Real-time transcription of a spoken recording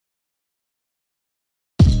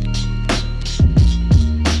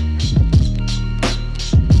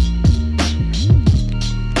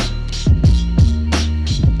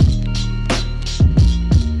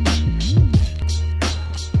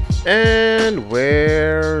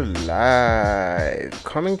we're live,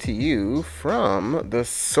 coming to you from the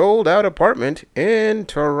sold out apartment in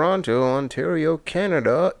Toronto, Ontario,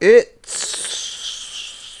 Canada. It's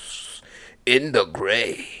In the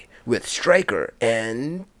Gray with Striker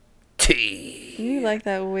and T. You like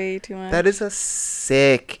that way too much. That is a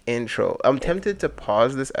sick intro. I'm tempted to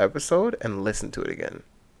pause this episode and listen to it again,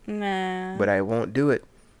 Nah. but I won't do it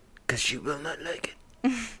because you will not like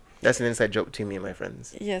it. That's an inside joke to me and my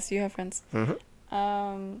friends. Yes, you have friends.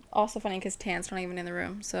 Mm-hmm. Also funny because Tan's not even in the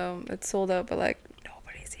room, so it's sold out, but like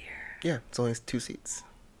nobody's here. Yeah, it's only 2 seats.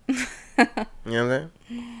 You know what I'm saying?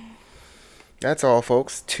 That's all,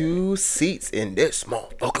 folks. 2 seats in this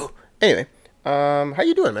motherfucker. Anyway, how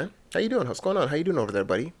you doing, man? How you doing? What's going on? How you doing over there,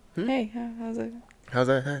 buddy? Hey, how's it? How's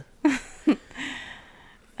that?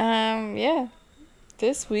 Yeah.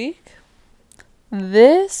 This week.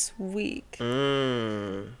 This week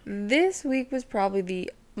was probably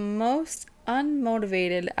the most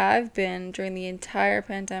unmotivated I've been during the entire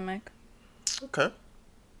pandemic. Okay.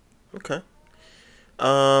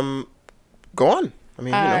 Go on. I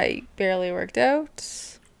mean, I barely worked out.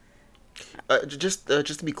 Just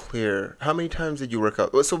to be clear, how many times did you work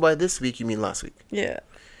out? So by this week, you mean last week? Yeah.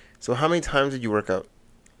 So how many times did you work out?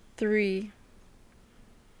 3.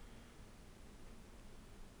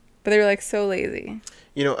 But they were like so lazy.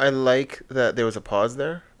 I like that there was a pause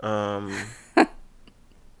there. I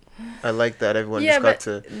like that everyone just got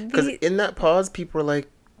to... Because in that pause, people were like,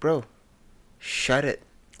 bro, shut it.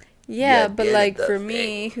 Yeah, but like for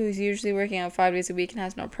me, who's usually working out 5 days a week and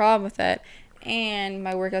has no problem with it, and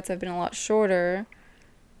my workouts have been a lot shorter,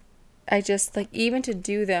 I just, like, even to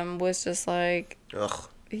do them was just like... Ugh.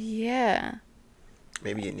 Yeah.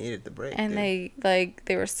 Maybe you needed the break. And dude.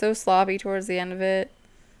 they were so sloppy towards the end of it.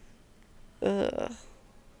 Ugh.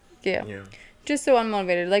 Yeah. Just so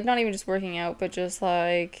unmotivated. Like, not even just working out, but just,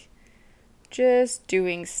 like, just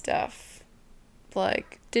doing stuff.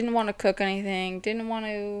 Like, didn't want to cook anything, didn't want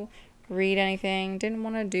to read anything, didn't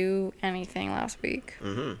want to do anything last week.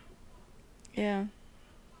 Mm-hmm. Yeah.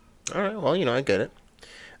 All right. Well, I get it.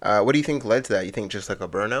 What do you think led to that? You think just like a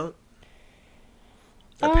burnout?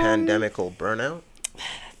 A pandemical burnout?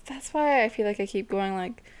 That's why I feel like I keep going,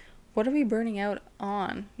 like, what are we burning out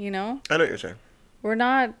on, I know what you're saying. We're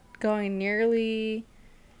not going nearly...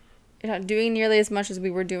 You're not doing nearly as much as we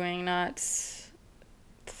were doing, not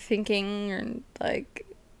thinking or, like,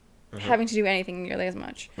 having to do anything nearly as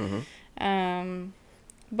much. Mm-hmm.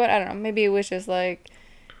 But I don't know, maybe it was just, like,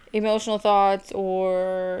 emotional thoughts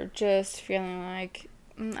or just feeling like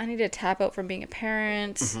I need to tap out from being a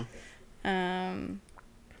parent. Mm-hmm.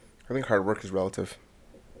 I think hard work is relative.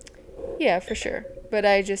 Yeah, for sure. But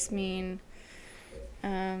I just mean,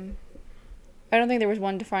 I don't think there was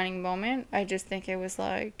one defining moment. I just think it was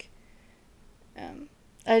like,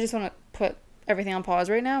 I just want to put everything on pause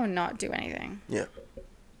right now and not do anything. Yeah.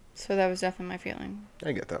 So that was definitely my feeling.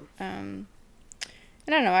 I get that. And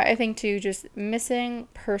I don't know, I think too, just missing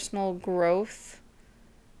personal growth,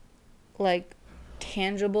 like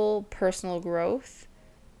tangible personal growth,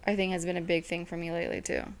 I think has been a big thing for me lately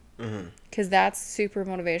too. Because that's super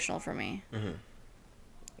motivational for me.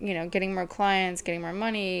 Getting more clients, getting more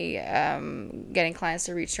money, getting clients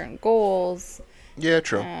to reach certain goals. Yeah,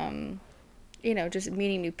 true. Just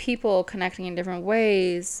meeting new people, connecting in different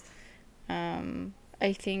ways.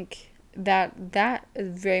 I think that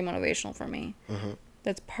is very motivational for me.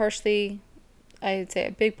 That's partially, I'd say,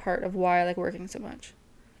 a big part of why I like working so much.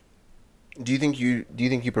 Do you think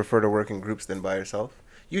you prefer to work in groups than by yourself?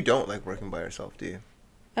 You don't like working by yourself, do you?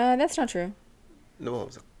 That's not true. No, it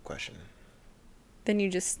was a question. Then you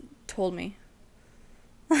just told me.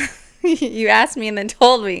 You asked me and then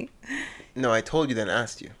told me. No, I told you then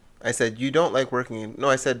asked you. I said you don't like working in... No,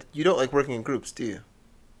 I said you don't like working in groups, do you?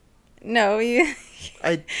 No, you...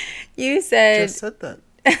 I you said... just said that.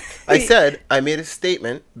 I said I made a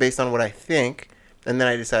statement based on what I think, and then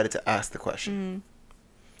I decided to ask the question.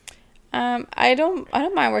 I don't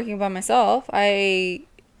mind working by myself. I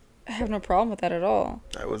have no problem with that at all.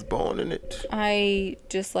 I was born in it. I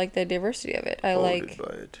just like the diversity of it. I like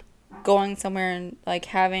by it. going somewhere and like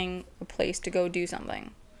having a place to go do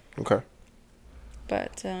something. Okay.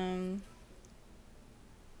 But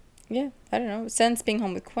yeah, I don't know. Since being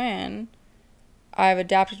home with Quinn, I've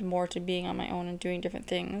adapted more to being on my own and doing different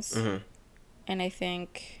things. And I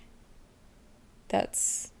think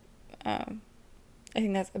that's a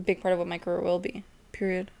big part of what my career will be.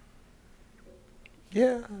 Period.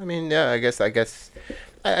 Yeah, I mean, yeah, I guess I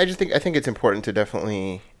just think it's important to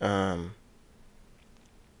definitely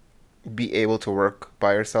be able to work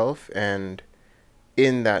by yourself and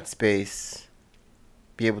in that space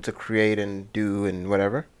be able to create and do and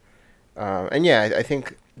whatever. And yeah, I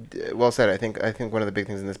think, well said. I think one of the big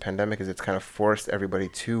things in this pandemic is it's kind of forced everybody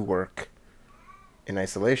to work in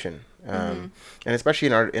isolation, Mm-hmm. and especially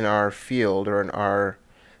in our field or in our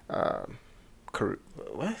um,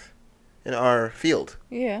 what in our field.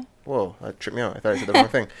 Yeah. Whoa, that tripped me out. I thought I said the wrong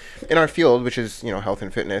thing. In our field, which is health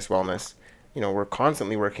and fitness, wellness, we're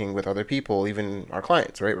constantly working with other people, even our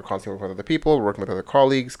clients, right? We're constantly working with other people, we're working with other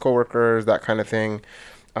colleagues, coworkers, that kind of thing.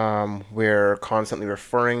 We're constantly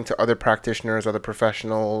referring to other practitioners, other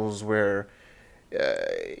professionals. We're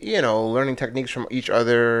learning techniques from each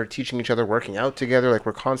other, teaching each other, working out together. Like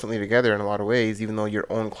we're constantly together in a lot of ways, even though your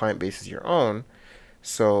own client base is your own.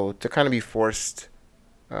 So to kind of be forced,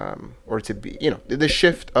 or to be, the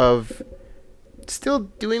shift of still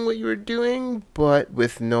doing what you were doing, but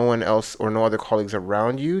with no one else or no other colleagues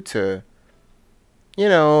around you to,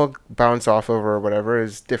 bounce off of or whatever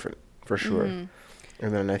is different for sure. Mm-hmm.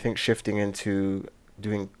 And then I think shifting into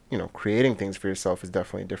doing, creating things for yourself is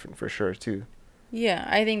definitely different for sure too. Yeah,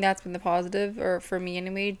 I think that's been the positive, or for me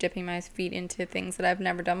anyway, dipping my feet into things that I've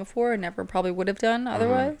never done before and never probably would have done Mm-hmm.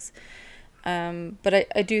 otherwise. But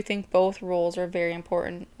I do think both roles are very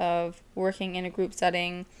important of working in a group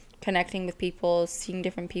setting, connecting with people, seeing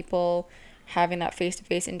different people, having that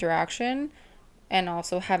face-to-face interaction, and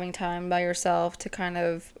also having time by yourself to kind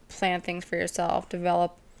of plan things for yourself,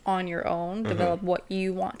 develop on your own, Mm-hmm. develop what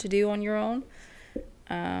you want to do on your own.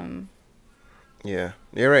 Um, Yeah,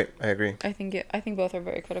 you're right. I agree. I think both are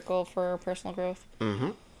very critical for personal growth. Mm-hmm.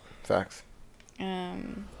 Facts.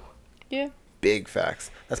 Um, yeah, Big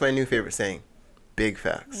facts. That's my new favorite saying. Big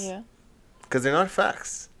facts. yeah. Because they're not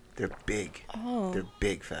facts. They're big. Oh, They're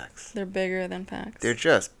big facts. they're bigger than facts. They're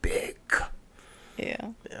just big. Yeah.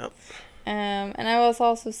 Yep. And I will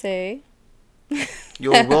also say,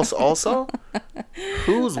 Yo, Wills also?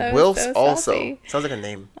 Who's I was Wills so also? sassy. Sounds like a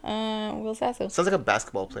name. Will Sasso. Sounds like a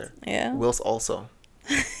basketball player. Yeah. Wills also.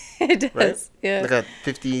 It Right? does. Yeah. Like a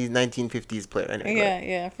 1950s player. Anyway, go Yeah,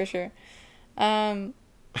 yeah, for sure. Um,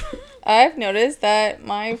 I've noticed that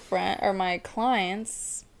my friend or my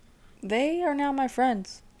clients, they are now my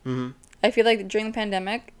friends. ahead. Mm-hmm. I feel like during the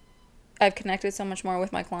pandemic, I've connected so much more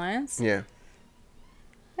with my clients Yeah.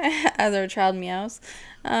 as our child meows.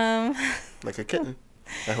 Um, Like a kitten.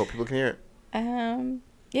 I hope people can hear it.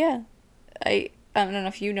 yeah. I don't know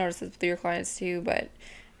if you notice this with your clients too, but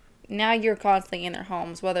now you're constantly in their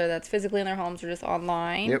homes, whether that's physically in their homes or just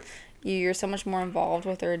online. Yep. You're so much more involved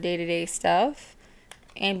with their day-to-day stuff.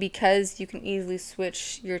 And because you can easily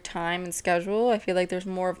switch your time and schedule, I feel like there's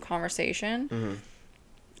more of conversation.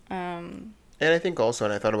 Mm-hmm. Um, And I think also,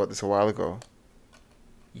 and I thought about this a while ago,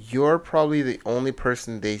 you're probably the only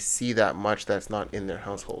person they see that much that's not in their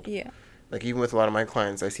household. yeah. Like even with a lot of my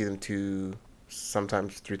clients, I see them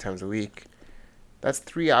sometimes 3 times a week. That's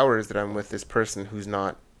 3 hours that I'm with this person who's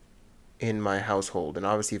not in my household. And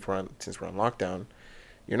obviously, since we're on lockdown,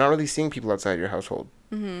 you're not really seeing people outside your household.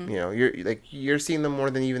 Mm-hmm. You're seeing them more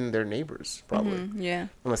than even their neighbors probably, Mm-hmm. Yeah.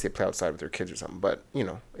 unless they play outside with their kids or something. But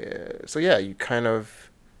so yeah, you kind of,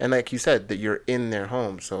 and like you said, that you're in their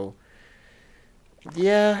home. So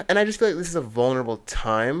yeah, and I just feel like this is a vulnerable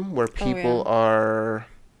time where Oh, yeah. people are,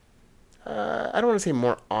 I don't want to say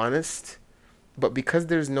more honest, but because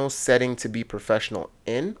there's no setting to be professional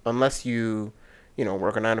in, unless you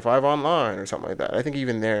work a 9 to 5 online or something like that. I think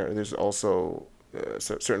even there's also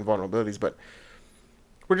certain vulnerabilities. But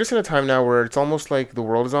we're just in a time now where it's almost like the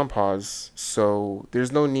world is on pause. So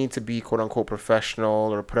there's no need to be quote unquote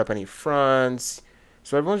professional or put up any fronts.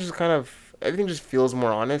 So everyone's just everything just feels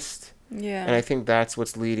more honest. And Yeah. I think that's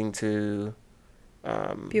what's leading to,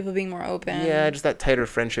 People being more yeah, open. just that tighter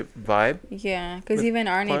friendship vibe Yeah. Because with even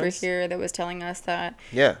our neighbor clients. here that was telling us that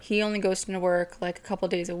Yeah, he only goes to work like a couple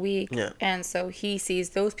days a week. yeah, And so he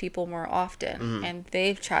sees those people more often. hmm And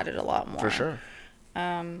they've chatted a lot for more. sure.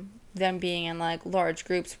 Them being in like large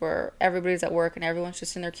groups where everybody's at work and everyone's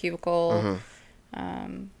just in their cubicle.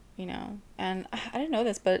 hmm And I didn't know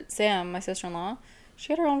this, but Sam, my sister-in-law,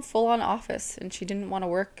 she had her own full-on office and she didn't want to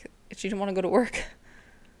work. She didn't want to go to work.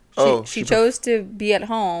 Oh, She chose to be at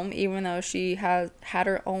home even though she had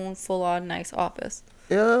her own full-on nice office.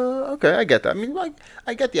 yeah, okay, I get that. I mean, like,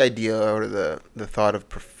 I get the idea or the thought of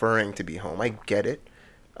preferring to be home. I get it.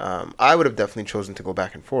 I would have definitely chosen to go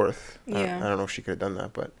back and forth. Yeah. I don't know if she could have done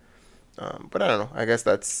that, but I don't know. I guess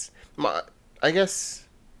that's my. I guess,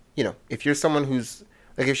 if you're someone who's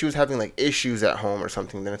like, if she was having like issues at home or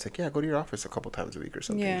something, then it's like, yeah, go to your office a couple times a week or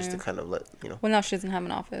something, just to Yeah. kind of let. Well, now she doesn't have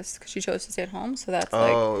an office because she chose to stay at home, so that's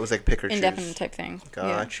like Oh, it was like pick or indefinite choose. type thing. Yeah.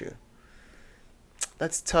 Got you.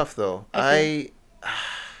 That's tough though. I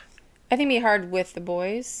think it'd be hard with the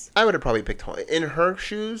boys. I would have probably picked home. In her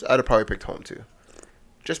shoes, I'd have probably picked home too.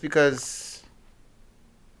 just because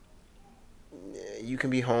you can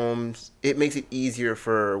be home, it makes it easier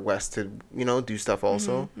for Wes to, do stuff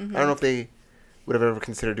also. I don't know if they would have ever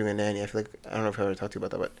considered doing a nanny. I feel like, I don't know if I ever talked to you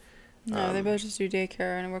about that, but. No, they both just do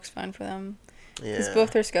daycare and it works fine for them. Because Yeah.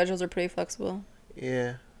 both their schedules are pretty flexible.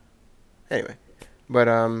 Yeah. Anyway. But,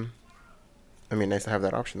 I mean, nice to have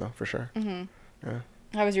that option though, for sure. Yeah.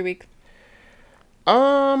 How was your week?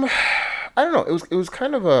 I don't know. It was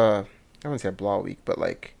kind of a, I wouldn't say a blah week, but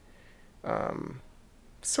like,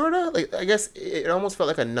 sort of like, I guess it almost felt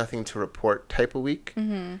like a nothing to report type of week.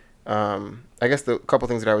 I guess the couple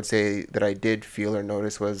things that I would say that I did feel or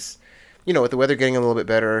notice was, with the weather getting a little bit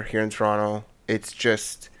better here in Toronto, it's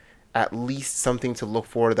just at least something to look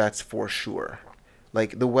for. That's for sure.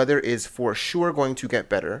 Like the weather is for sure going to get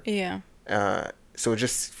better. Yeah. So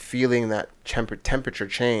just feeling that temperature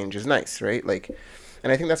change is nice, right? Like,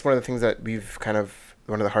 and I think that's one of the things that we've kind of,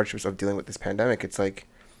 one of the hardships of dealing with this pandemic. It's like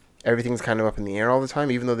everything's kind of up in the air all the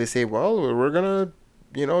time, even though they say, well, we're going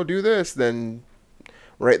to, do this. Then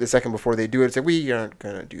right the second before they do it, it's like, we aren't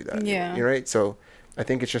going to do that. Yeah. You're right. So I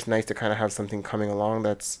think it's just nice to kind of have something coming along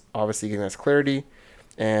that's obviously giving us clarity.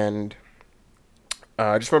 And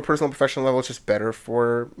just from a personal and professional level, it's just better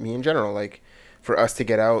for me in general. Like, for us to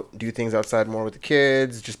get out, do things outside more with the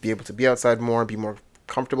kids, just be able to be outside more, be more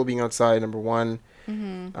comfortable being outside, number one.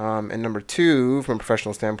 And number two, from a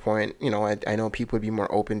professional standpoint, I know people would be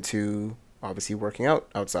more open to obviously working out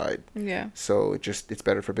outside. Yeah. So it's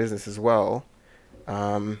better for business as well.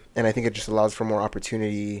 And I think it just allows for more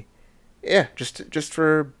opportunity. Yeah, just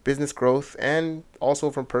for business growth and also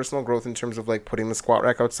for personal growth in terms of like putting the squat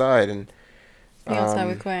rack outside and Being outside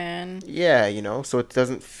with Quinn. Yeah, so it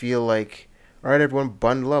doesn't feel like, all right, everyone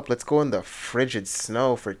bundle up. Let's go in the frigid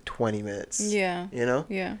snow for 20 minutes. Yeah.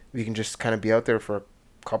 Yeah. We can just kind of be out there for a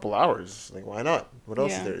couple hours. Like, why not? What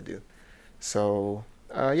else is Yeah. there to do? So,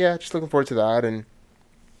 yeah, just looking forward to that. And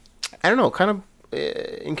I don't know, kind of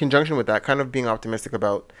in conjunction with that, kind of being optimistic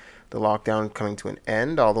about the lockdown coming to an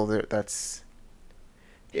end, although that's...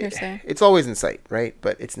 Hearsay. It's always in sight, right?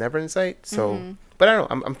 But it's never in sight. So, but I don't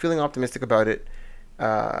know. I'm feeling optimistic about it.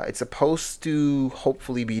 It's supposed to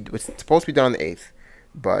hopefully be. It's supposed to be done on the 8th,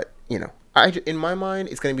 but in my mind,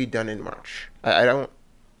 it's going to be done in March. I don't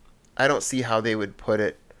see how they would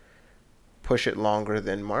push it longer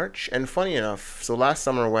than March. And funny enough, so last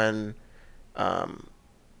summer when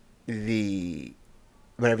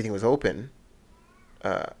everything was open,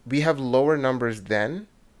 we have lower numbers then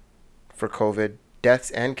for COVID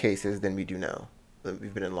deaths and cases than we do now that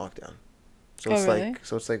we've been in lockdown. So it's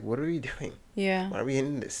like, what are we doing? Yeah. Why are we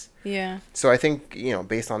in this? Yeah. So I think,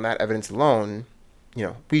 based on that evidence alone,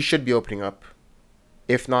 we should be opening up,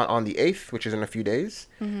 if not on the 8th, which is in a few days,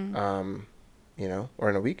 or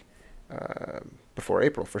in a week, before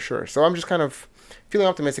April for sure. So I'm just kind of feeling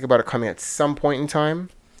optimistic about it coming at some point in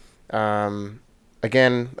time.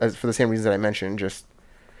 Again, as for the same reasons that I mentioned, just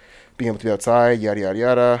being able to be outside, yada yada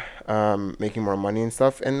yada, making more money and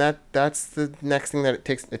stuff, and that's the next thing that it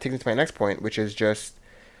takes me to my next point, which is just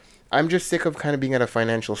I'm just sick of kind of being at a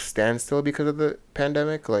financial standstill because of the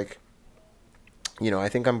pandemic. Like, I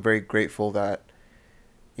think I'm very grateful that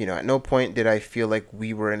at no point did I feel like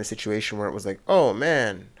we were in a situation where it was like, oh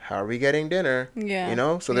man, how are we getting dinner?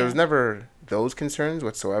 Yeah. So there was never those concerns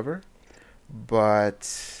whatsoever,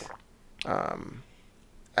 but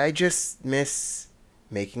I just miss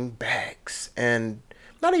making bags, and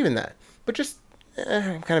not even that, but just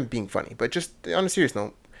I'm kind of being funny, but just on a serious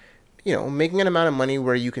note, making an amount of money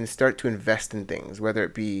where you can start to invest in things, whether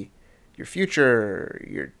it be your future,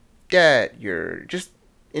 your debt, your just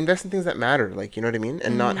invest in things that matter, like, you know what I mean,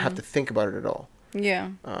 and not have to think about it at all. Yeah.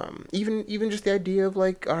 Even just the idea of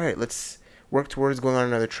like, all right, let's work towards going on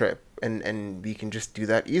another trip, and we can just do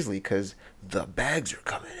that easily because the bags are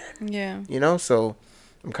coming in. Yeah. So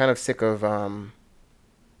I'm kind of sick of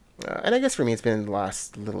and I guess for me it's been the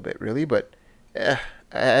last little bit really, but I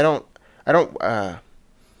don't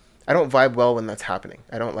vibe well when that's happening.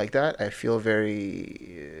 I don't like that. I feel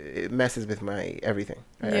it messes with my everything.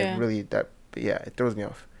 Yeah. It throws me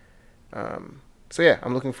off. So yeah,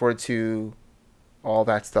 I'm looking forward to all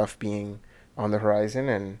that stuff being on the horizon,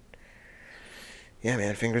 and yeah,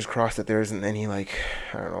 man, fingers crossed that there isn't any, like,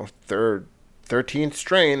 I don't know, 13th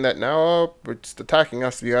strain that now it's attacking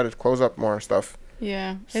us. We got to close up more stuff.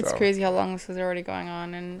 Yeah, it's crazy how long this is already going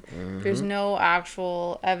on, and there's no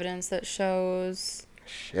actual evidence that shows.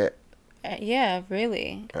 Shit. Yeah,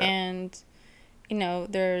 really. Yeah. And,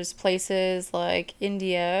 there's places like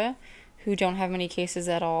India who don't have many cases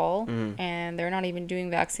at all, and they're not even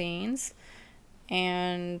doing vaccines.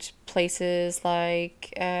 And places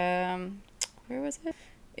like, where was it?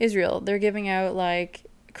 Israel. They're giving out, like,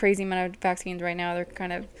 crazy amount of vaccines right now. They're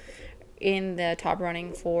kind of in the top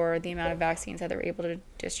running for the amount of vaccines that they're able to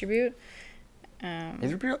distribute.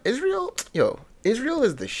 Israel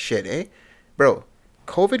is the shit, eh? Bro,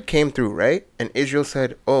 COVID came through, right? And Israel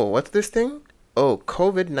said, oh, what's this thing? Oh,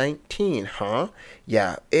 COVID-19, huh?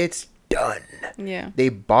 Yeah, it's done. Yeah. They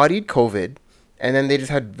bodied COVID, and then they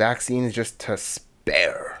just had vaccines just to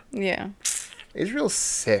spare. Yeah. Israel's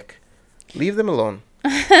sick. Leave them alone.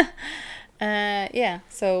 Yeah.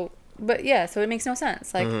 So it makes no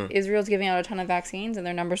sense. Like, Israel's giving out a ton of vaccines and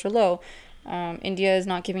their numbers are low. India is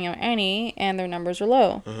not giving out any and their numbers are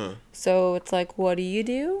low. So it's like, what do you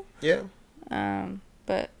do? Yeah.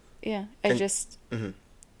 But yeah, it's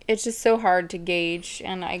just so hard to gauge.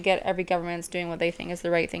 And I get every government's doing what they think is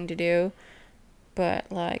the right thing to do.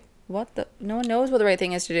 But like, no one knows what the right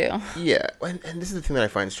thing is to do. Yeah. And this is the thing that I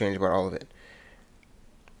find strange about all of it.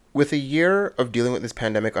 With a year of dealing with this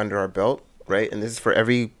pandemic under our belt, right? And this is for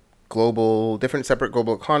every different separate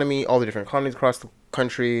global economy, all the different economies across the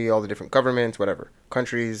country, all the different governments, whatever,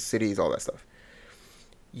 countries, cities, all that stuff.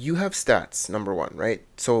 You have stats, number one, right?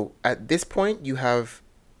 So at this point, you have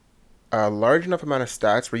a large enough amount of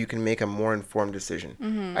stats where you can make a more informed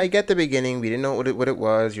decision. I get the beginning. We didn't know what it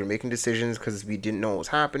was. You're making decisions because we didn't know what was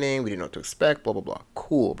happening. We didn't know what to expect, blah, blah, blah.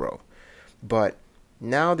 Cool, bro. But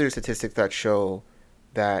now there's statistics that show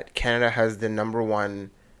that Canada has the number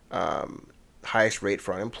one highest rate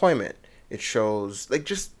for unemployment. It shows, like,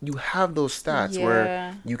 just, you have those stats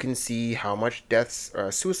where you can see how much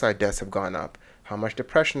suicide deaths have gone up, how much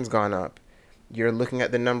depression's gone up. You're looking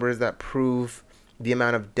at the numbers that prove the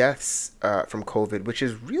amount of deaths from COVID, which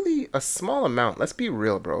is really a small amount. Let's be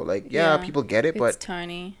real, bro. Like, yeah, people get it, but it's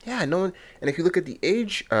tiny. Yeah, no one. And if you look at the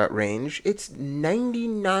age range, it's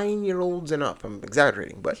 99-year-olds and up. I'm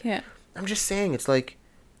exaggerating, but yeah. I'm just saying, it's like,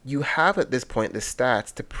 you have at this point the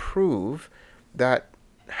stats to prove that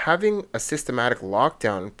having a systematic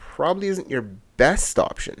lockdown probably isn't your best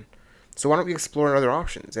option. So why don't we explore other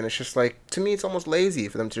options? And it's just like, to me, it's almost lazy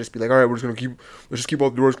for them to just be like, all right, let's just keep all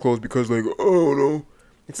the doors closed because, like, oh no.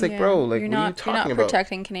 It's like, bro, like, what are you talking about? You're not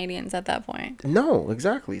protecting Canadians at that point. No,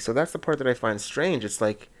 exactly. So that's the part that I find strange. It's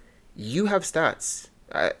like, you have stats.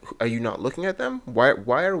 Are you not looking at them?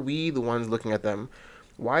 Why are we the ones looking at them?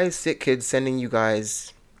 Why is Sick Kids sending you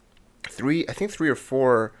guys three or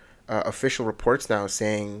four official reports now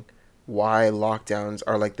saying why lockdowns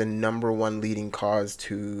are like the number one leading cause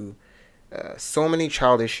to so many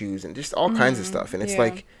child issues and just all kinds of stuff? And it's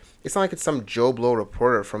like, it's not like it's some Joe Blow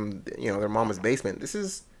reporter from, their mama's basement. This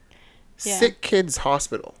is Sick Kids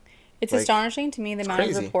Hospital. It's astonishing to me the amount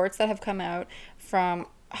of reports that have come out from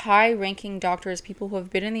high-ranking doctors, people who have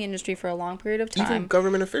been in the industry for a long period of time. Even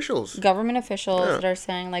government officials that are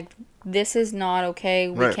saying, like, this is not okay.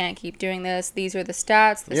 We can't keep doing this. These are the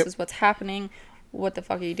stats. This is what's happening. What the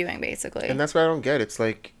fuck are you doing, basically? And that's what I don't get. It's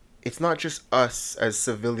like, it's not just us as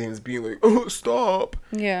civilians being like, oh, stop.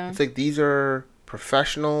 Yeah. It's like, these are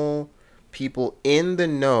professional people in the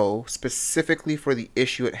know specifically for the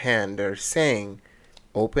issue at hand. They're saying,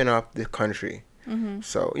 open up the country.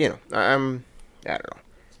 So, I don't know.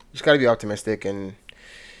 You just got to be optimistic, and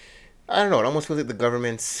I don't know. It almost feels like the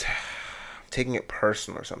government's taking it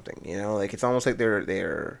personal or something. Like, it's almost like they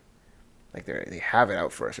have it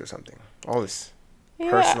out for us or something. All this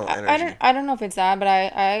personal energy. I don't know if it's that, but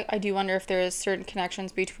I do wonder if there is certain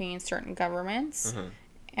connections between certain governments.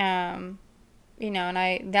 And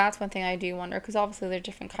that's one thing I do wonder, because obviously there are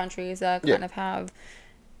different countries that kind of have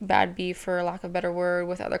bad beef, for lack of a better word,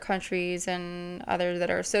 with other countries and others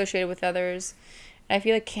that are associated with others. I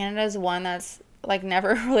feel like Canada's one that's, like,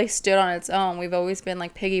 never really stood on its own. We've always been,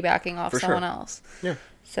 like, piggybacking off someone else. Yeah.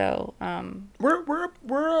 So,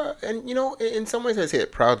 we're and in some ways I say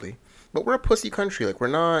it proudly, but we're a pussy country. Like, we're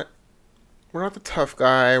not the tough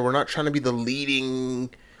guy. We're not trying to be the leading.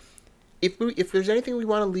 If there's anything we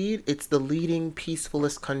want to lead, it's the leading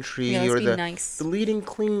peacefulest country, or the leading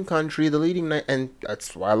clean country, the leading and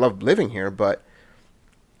that's why I love living here. But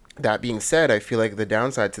that being said, I feel like the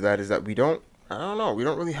downside to that is that we don't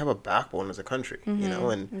really have a backbone as a country, and I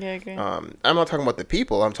agree. I'm not talking about the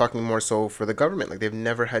people. I'm talking more so for the government. Like, they've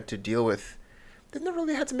never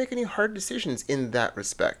really had to make any hard decisions in that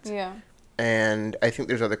respect. Yeah. And I think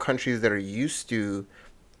there's other countries that are used to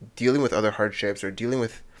dealing with other hardships or dealing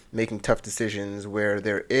with making tough decisions where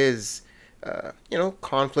there is,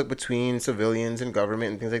 conflict between civilians and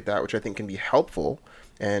government and things like that, which I think can be helpful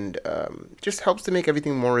and just helps to make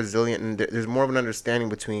everything more resilient. And there's more of an understanding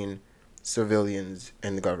between civilians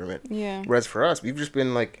and the government. Yeah. Whereas for us, we've just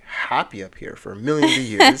been, like, happy up here for millions of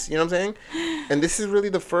years. You know what I'm saying? And this is really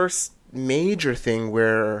the first major thing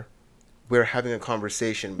where we're having a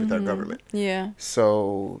conversation with our government. Yeah.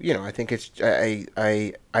 So, I think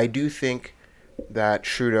I do think that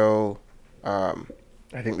Trudeau, I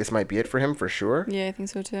think this might be it for him for sure. Yeah, I think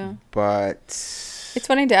so too. But it's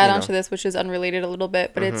funny to add on to this, which is unrelated a little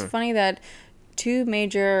bit, but it's funny that two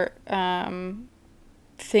major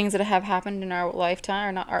things that have happened in our lifetime,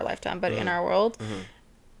 or not our lifetime, but in our world,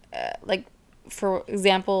 like, for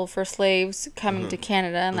example, for slaves coming to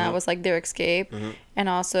Canada, and that was like their escape, and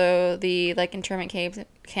also the like internment camps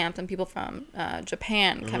and people from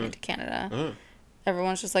Japan coming to Canada.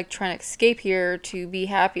 Everyone's just like trying to escape here to be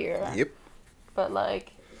happier. Yep. But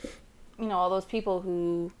like, all those people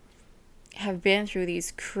who have been through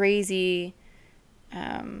these crazy,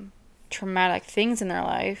 traumatic things in their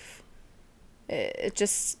life, it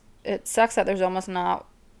sucks that there's almost not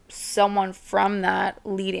someone from that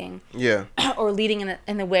leading. Yeah. Or leading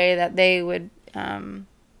in the way that they would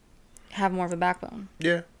have more of a backbone.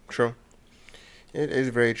 Yeah, true. It is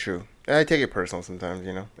very true. I take it personal sometimes,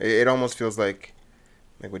 It almost feels like,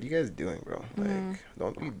 what are you guys doing, bro? Like,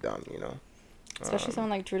 don't be dumb, Especially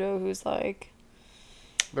someone like Trudeau, who's like...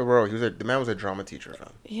 The man was a drama teacher,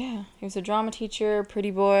 fam. Yeah, he was a drama teacher,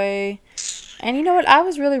 pretty boy. And you know what? I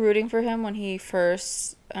was really rooting for him when he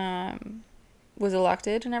first was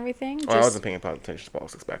elected and everything. I wasn't paying attention to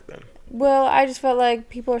politics back then. Well, I just felt like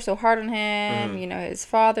people are so hard on him. His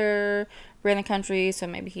father ran the country, so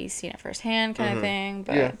maybe he's seen it firsthand kind of thing.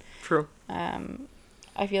 But, yeah, true.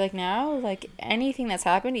 I feel like now, like, anything that's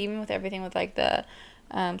happened, even with everything with, like, the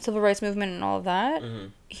civil rights movement and all of that,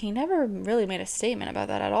 he never really made a statement about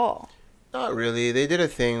that at all. Not really. They did a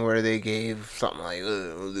thing where they gave something like,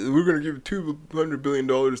 we're going to give $200 billion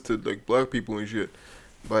to, like, black people and shit.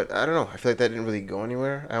 But I don't know. I feel like that didn't really go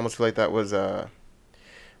anywhere. I almost feel like that was one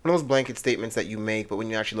of those blanket statements that you make, but when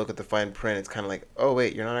you actually look at the fine print, it's kind of like, oh,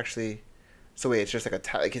 wait, you're not actually... So, wait, it's just like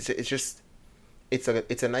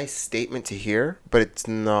it's a nice statement to hear, but it's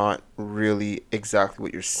not really exactly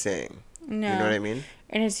what you're saying. No. You know what I mean?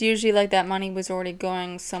 And it's usually like that money was already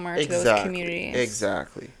going somewhere to those communities.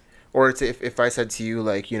 Exactly. Or it's if I said to you,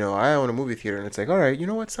 like, I own a movie theater, and it's like, all right, you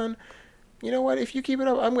know what, son? You know what? If you keep it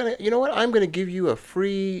up, I'm gonna give you a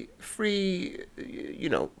free,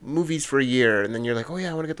 movies for a year, and then you're like, oh yeah,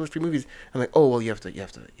 I want to get those free movies. I'm like, oh well, you have to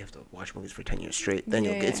watch movies for 10 years straight. Then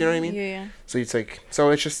you'll get, you know what I mean? Yeah. So it's like,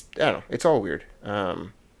 it's just, I don't know, it's all weird.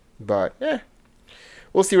 But yeah,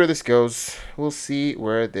 we'll see where this goes.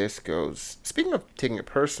 Speaking of taking it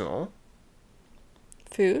personal,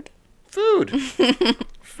 food. Food.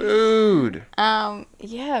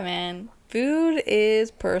 Yeah, man. Food is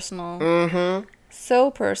personal. Mm-hmm.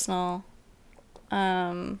 So personal.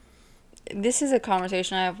 This is a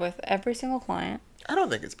conversation I have with every single client. I don't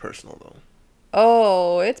think it's personal, though.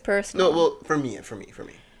 Oh, it's personal. No, well, for me.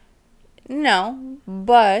 No,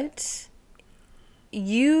 but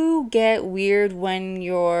you get weird when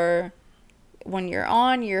you're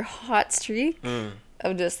on your hot streak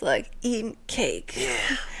of just, like, eating cake.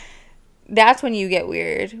 Yeah. That's when you get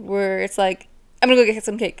weird, where it's like, I'm gonna go get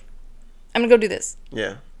some cake. I'm gonna go do this.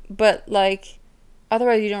 Yeah. But, like,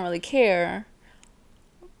 otherwise you don't really care.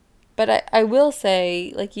 But I will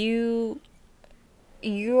say, like, you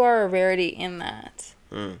are a rarity in that.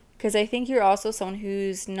 Because I think you're also someone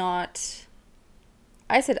who's not...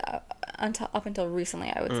 I said up until recently,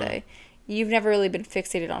 I would say. You've never really been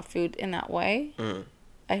fixated on food in that way.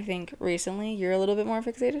 I think recently you're a little bit more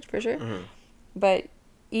fixated, for sure. But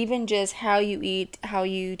even just how you eat, how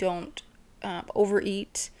you don't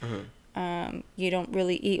overeat... you don't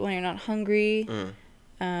really eat when you're not hungry.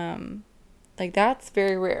 Like, that's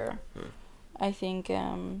very rare. I think,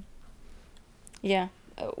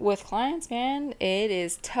 with clients, man, it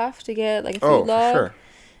is tough to get, like, a food log. Sure.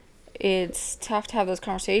 It's tough to have those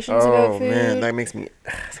conversations about food. Oh, man, that makes me...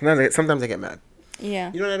 Sometimes I get mad.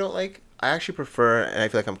 Yeah. You know what I don't like? I actually prefer, and I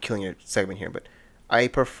feel like I'm killing your segment here, but I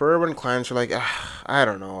prefer when clients are like, I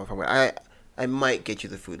don't know if I'm going to... I might get you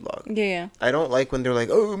the food log. Yeah. I don't like when they're like,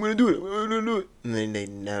 oh, I'm going to do it. And then they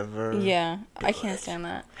never. Yeah. I can't stand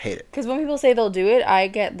that. Hate it. Because when people say they'll do it, I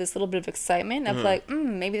get this little bit of excitement of like,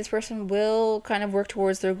 maybe this person will kind of work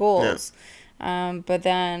towards their goals. Yeah. But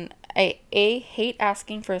then I, A, hate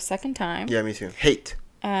asking for a second time. Yeah, me too. Hate.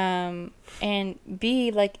 And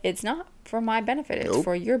B, like, it's not for my benefit. It's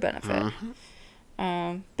for your benefit.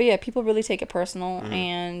 But yeah, people really take it personal.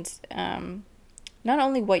 And, not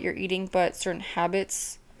only what you're eating, but certain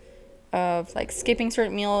habits of, like, skipping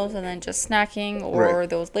certain meals and then just snacking, or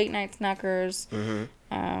those late night snackers.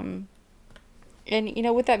 And,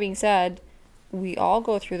 with that being said, we all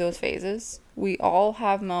go through those phases. We all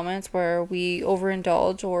have moments where we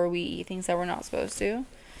overindulge or we eat things that we're not supposed to.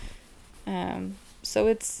 So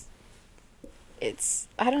it's it's,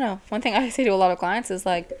 I don't know. One thing I say to a lot of clients is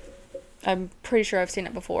like, I'm pretty sure I've seen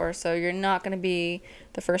it before, so you're not going to be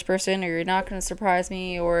the first person, or you're not going to surprise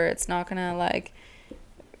me, or it's not going to like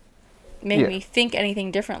make me think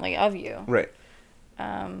anything differently of you. Right.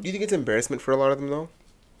 Do you think it's embarrassment for a lot of them though?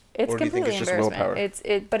 It's Or do you think completely it's just willpower?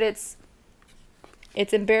 embarrassment. But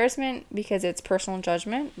it's embarrassment because it's personal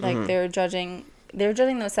judgment. Like they're judging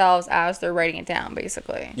themselves as they're writing it down,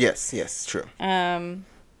 basically. Yes, true.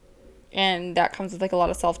 And that comes with like a lot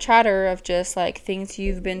of self chatter of just like things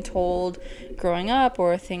you've been told growing up,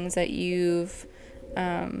 or things that you've,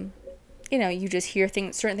 you just hear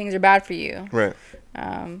certain things are bad for you. Right.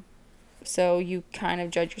 So you kind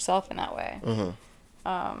of judge yourself in that way.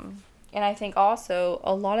 And I think also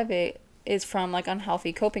a lot of it is from like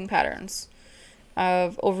unhealthy coping patterns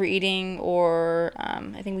of overeating, or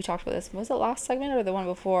I think we talked about this. Was it last segment or the one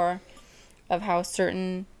before? Of how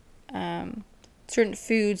certain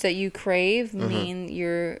foods that you crave mean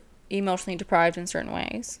you're emotionally deprived in certain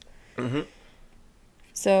ways.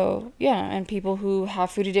 So yeah, and people who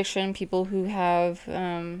have food addiction, people who have,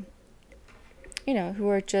 who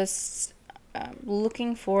are just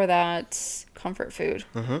looking for that comfort food.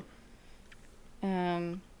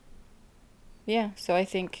 Yeah, so I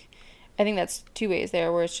think that's two ways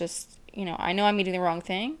there, where it's just, I know I'm eating the wrong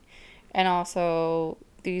thing, and also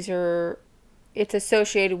it's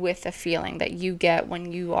associated with a feeling that you get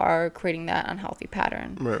when you are creating that unhealthy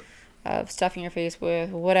pattern of stuffing your face with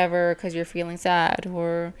whatever because you're feeling sad.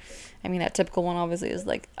 Or, I mean, that typical one obviously is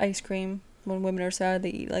like ice cream. When women are sad, they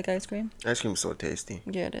eat like ice cream. Ice cream's so tasty.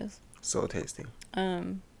 Yeah, it is. So tasty.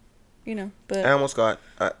 But I almost got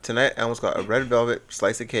tonight. I almost got a red velvet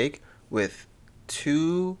slice of cake with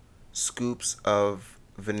 2 scoops of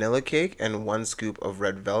vanilla cake and 1 scoop of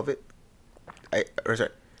red velvet. I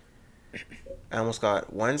almost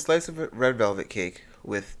got 1 slice of red velvet cake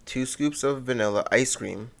with 2 scoops of vanilla ice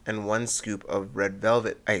cream and 1 scoop of red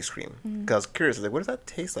velvet ice cream. Because I was curious, like, what does that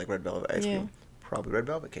taste like, red velvet ice cream? Probably red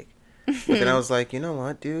velvet cake. But then I was like, you know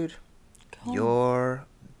what, dude? You're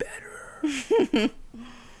better.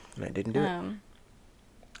 And I didn't do it.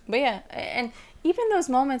 But yeah, and even those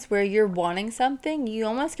moments where you're wanting something, you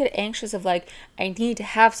almost get anxious of like, I need to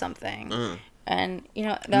have something. And,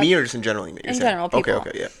 Me or just in general? In general, people.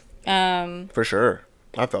 Okay, yeah. For sure.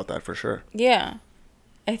 I felt that for sure. Yeah.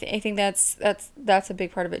 I think that's a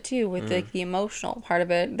big part of it too, with like the emotional part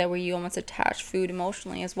of it, that where you almost attach food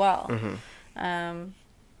emotionally as well. And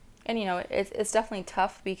it's definitely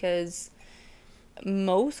tough because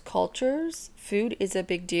most cultures, food is a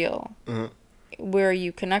big deal. Where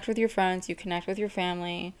you connect with your friends, you connect with your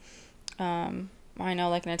family. I know,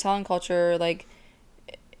 like in Italian culture, like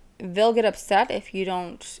they'll get upset if you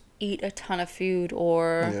don't eat a ton of food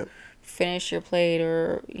or finish your plate,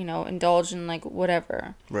 or indulge in like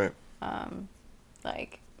whatever. Right.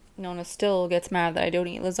 Like Nona still gets mad that I don't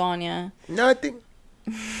eat lasagna. Nothing.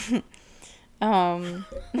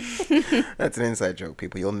 That's an inside joke,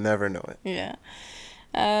 people. You'll never know it. Yeah.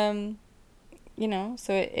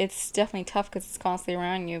 So it's definitely tough because it's constantly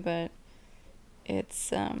around you, but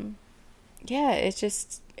it's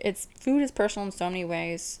it's food is personal in so many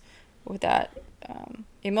ways, with that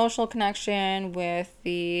emotional connection, with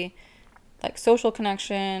the like social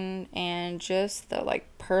connection, and just the like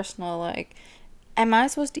personal, like, am I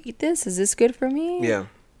supposed to eat this? Is this good for me? Yeah.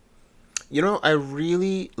 I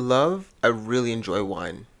really enjoy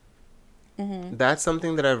wine. That's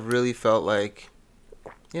something that I've really felt like,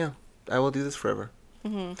 yeah, I will do this forever.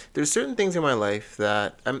 There's certain things in my life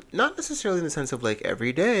that I'm not necessarily in the sense of like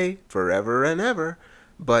every day, forever and ever,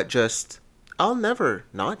 but just I'll never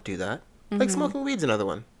not do that. Like smoking weed's another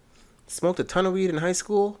one. Smoked a ton of weed in high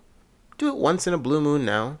school. Do it once in a blue moon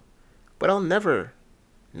now, but I'll never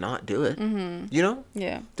not do it.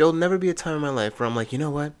 Yeah. There'll never be a time in my life where I'm like, you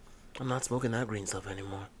know what? I'm not smoking that green stuff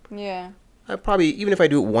anymore. Yeah. I probably, even if I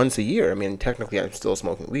do it once a year, I mean, technically I'm still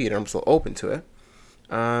smoking weed and I'm still open to it.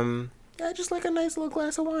 I just like a nice little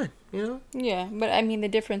glass of wine, Yeah, but I mean, the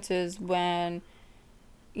difference is when,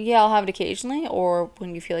 I'll have it occasionally, or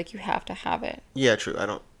when you feel like you have to have it. Yeah, true.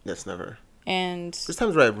 That's never. And there's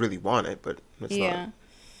times where I really want it, but it's not.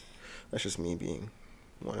 That's just me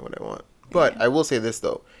wanting what I want. But I will say this,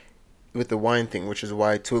 though, with the wine thing, which is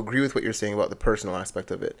why, to agree with what you're saying about the personal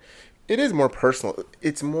aspect of it, it is more personal.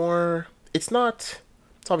 It's obviously not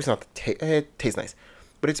the taste. It tastes nice.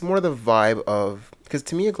 But it's more the vibe of, because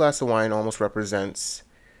to me a glass of wine almost represents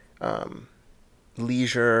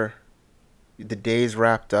leisure, the day's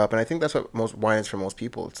wrapped up, and I think that's what most wine is for most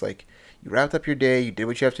people. It's like you wrapped up your day, you did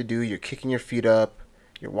what you have to do, you're kicking your feet up,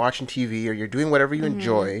 you're watching TV, or you're doing whatever you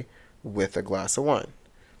enjoy with a glass of wine.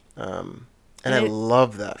 And I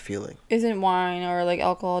love that feeling. Isn't wine or like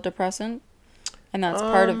alcohol a depressant? And that's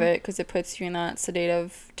part of it because it puts you in that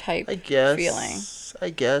sedative type feeling. I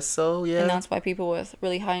guess so, yeah. And that's why people with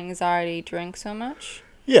really high anxiety drink so much.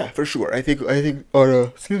 Yeah, for sure. I think on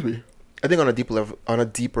a I think on a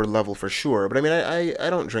deeper level for sure. But I mean, I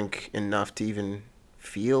don't drink enough to even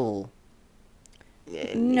feel.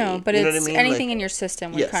 No, but you know it's what I mean? anything Like, in your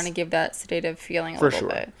system would yes. kind of give that sedative feeling a For little sure.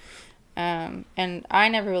 bit. And I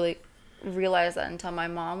never really realized that until my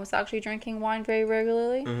mom was actually drinking wine very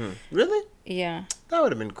regularly. Really? Yeah. That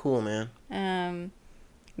would have been cool, man.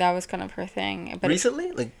 That was kind of her thing. But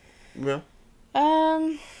Recently? Like, you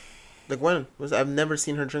know? Like when? I've never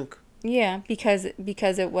seen her drink. Yeah, because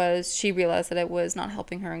it was, she realized that it was not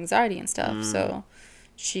helping her anxiety and stuff. So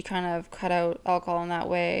she kind of cut out alcohol in that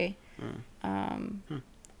way.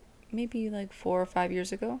 Maybe like 4 or 5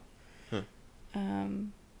 years ago.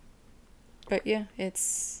 But yeah,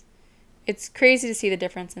 it's crazy to see the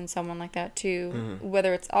difference in someone like that too.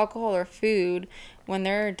 Whether it's alcohol or food, when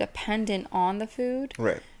they're dependent on the food,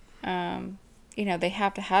 Right. you know, they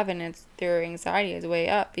have to have it, and their anxiety is way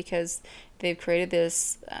up because they've created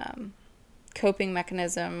this coping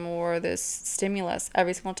mechanism or this stimulus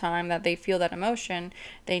every single time that they feel that emotion.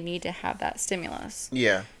 They need to have that stimulus.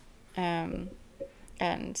 Yeah. And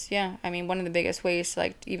yeah, I mean, one of the biggest ways to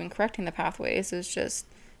like even correcting the pathways is just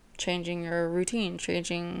changing your routine,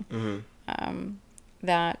 changing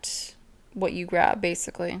that what you grab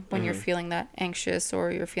basically when you're feeling that anxious or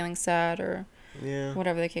you're feeling sad or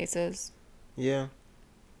whatever the case is. Yeah.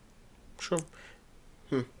 Sure.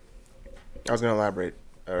 I was gonna elaborate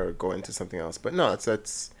or go into something else, but no,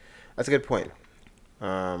 that's a good point.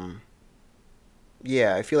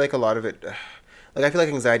 Yeah, I feel like a lot of it, like I feel like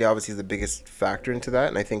anxiety obviously is the biggest factor into that,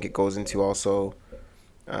 and I think it goes into also,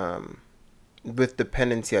 with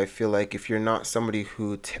dependency. I feel like if you're not somebody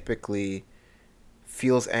who typically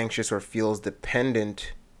feels anxious or feels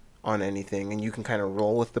dependent on anything, and you can kind of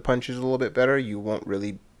roll with the punches a little bit better, you won't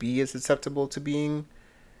really be as susceptible to being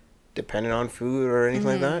dependent on food or anything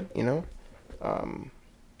like that, you know?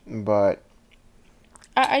 But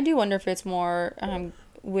I do wonder if it's more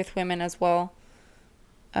with women as well.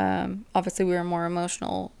 Obviously, we are more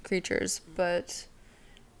emotional creatures, but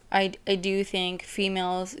I do think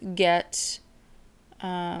females get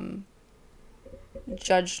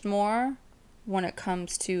judged more when it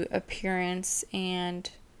comes to appearance and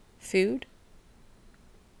food.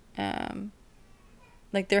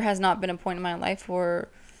 Like, there has not been a point in my life where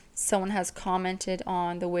someone has commented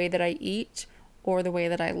on the way that I eat or the way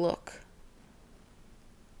that I look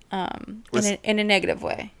in a negative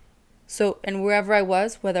way. So, and wherever I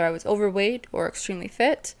was, whether I was overweight or extremely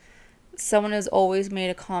fit, someone has always made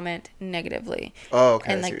a comment negatively. Oh,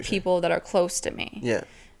 okay. And like people that are close to me. Yeah.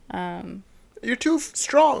 You're too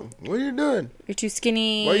strong. What are you doing? You're too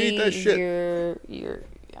skinny. Why you eat that shit? You're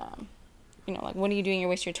you know, like, what are you doing? You're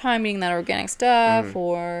wasting your time eating that organic stuff,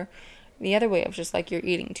 or the other way of just like you're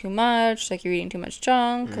eating too much, like you're eating too much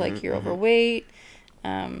junk, like you're overweight.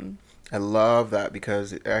 I love that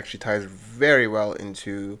because it actually ties very well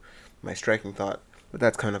into my striking thought, but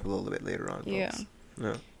that's kind of a little bit later on. Folks.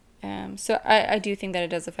 Yeah. So I do think that it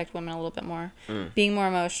does affect women a little bit more, being more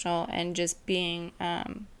emotional and just being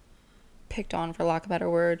picked on, for lack of a better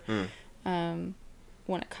word, when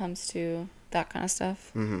it comes to that kind of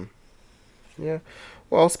stuff. Yeah.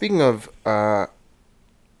 Well, speaking of, I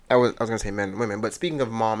was gonna say men and women, but speaking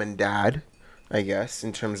of mom and dad, I guess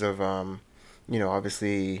in terms of you know,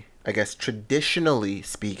 obviously, I guess traditionally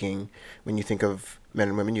speaking, when you think of men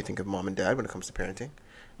and women, you think of mom and dad when it comes to parenting.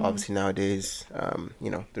 Obviously nowadays,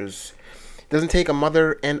 you know, it doesn't take a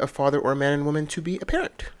mother and a father or a man and woman to be a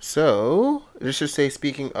parent. So let's just say,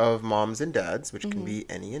 speaking of moms and dads, which can be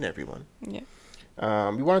any and everyone. Yeah.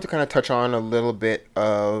 We wanted to kind of touch on a little bit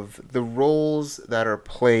of the roles that are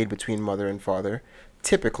played between mother and father,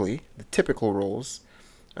 typically, the typical roles,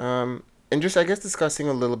 and just, I guess, discussing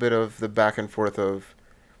a little bit of the back and forth of,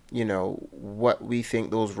 you know, what we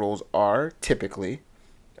think those roles are typically,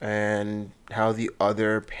 and how the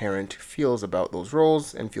other parent feels about those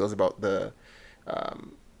roles and feels about the,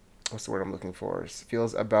 what's the word I'm looking for?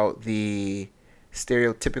 Feels about the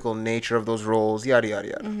stereotypical nature of those roles, yada yada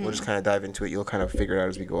yada. We'll just kind of dive into it. You'll kind of figure it out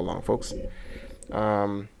as we go along, folks.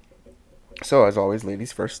 So as always,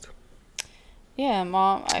 ladies first. Yeah,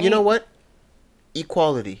 Mom. You know what?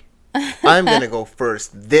 Equality. I'm gonna go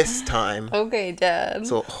first this time. Okay, Dad.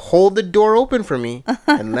 So hold the door open for me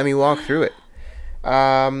and let me walk through it.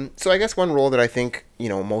 So I guess one role that I think, you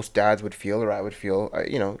know, most dads would feel, or I would feel,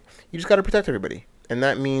 you know, you just got to protect everybody, and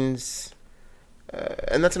that means.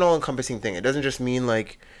 And that's an all-encompassing thing. It doesn't just mean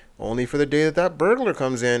like only for the day that burglar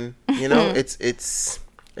comes in. You know, it's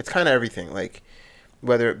kind of everything. Like,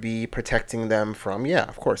 whether it be protecting them from, yeah,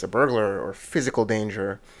 of course, a burglar or physical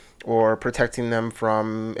danger, or protecting them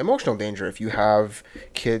from emotional danger. If you have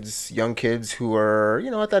kids, young kids who are,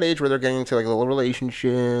 you know, at that age where they're getting into like little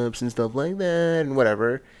relationships and stuff like that and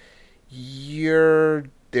whatever, you're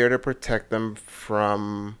there to protect them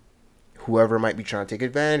from whoever might be trying to take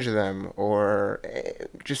advantage of them, or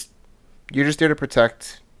just you're just there to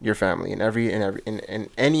protect your family in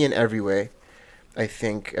any and every way. I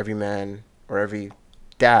think every man or every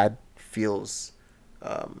dad feels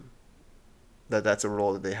that that's a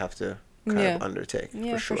role that they have to kind of undertake.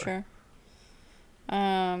 Yeah, for sure.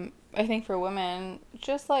 I think for women,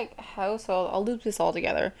 just like household, I'll loop this all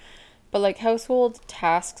together, but like household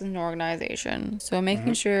tasks and organization. So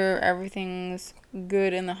making sure everything's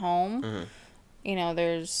good in the home. You know,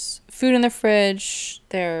 there's food in the fridge,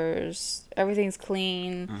 there's everything's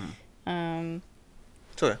clean.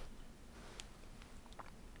 So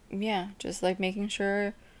yeah, just like making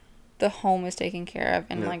sure the home is taken care of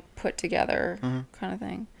and like put together, kind of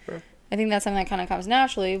thing. Sure. I think that's something that kind of comes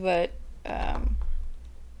naturally, but yeah,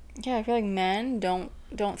 I feel like men don't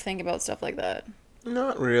think about stuff like that.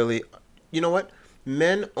 not really. You know what?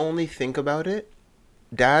 Men only think about it.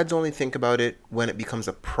 Dads only think about it when it becomes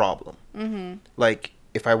a problem. Like,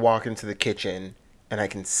 if I walk into the kitchen and I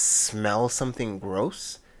can smell something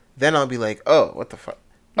gross, then I'll be like, oh, what the fuck?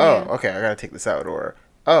 Oh, okay, I gotta take this out. Or,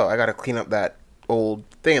 oh, I gotta clean up that old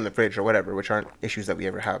thing in the fridge or whatever, which aren't issues that we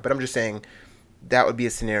ever have. But I'm just saying that would be a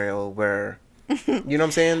scenario where, you know what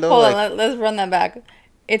I'm saying, though? Hold like, on, let's run that back.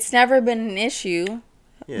 It's never been an issue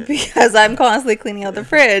because I'm constantly cleaning out the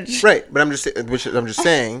fridge. Right, but I'm just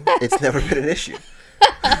saying it's never been an issue.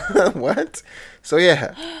 What? So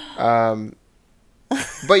yeah,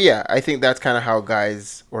 but yeah, I think that's kind of how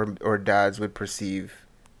guys or dads would perceive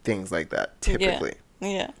things like that typically.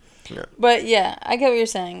 Yeah. But yeah, I get what you're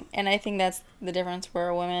saying, and I think that's the difference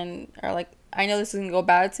where women are like, I know this is gonna go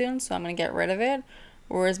bad soon, so I'm gonna get rid of it,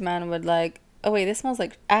 whereas men would like, oh wait, this smells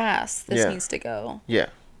like ass. This needs to go. Yeah.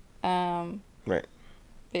 But Right.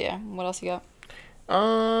 yeah, what else you got?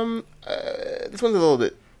 This one's a little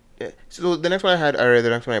bit. Yeah. So the next one the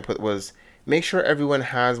next one I put was make sure everyone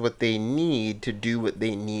has what they need to do what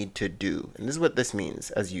they need to do, and this is what this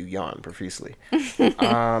means. As you yawn profusely.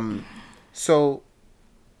 So,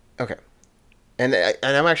 okay, and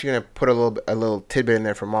I'm actually gonna put a little tidbit in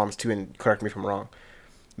there for moms too, and correct me if I'm wrong,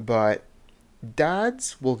 but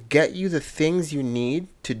dads will get you the things you need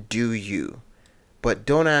to do you, but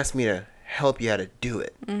don't ask me to help you how to do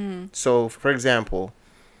it. So, for example,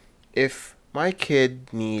 if my kid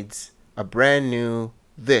needs a brand new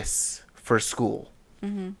this for school,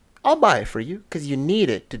 I'll buy it for you because you need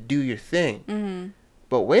it to do your thing.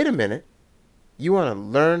 But wait a minute, you want to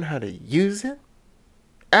learn how to use it?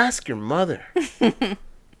 Ask your mother.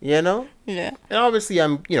 You know? Yeah. And obviously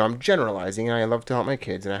I'm generalizing, and I love to help my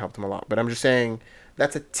kids and I help them a lot, but I'm just saying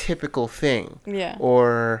that's a typical thing. Yeah.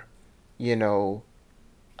 Or, you know,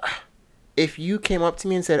 if you came up to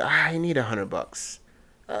me and said, I need $100,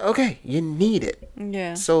 okay, you need it.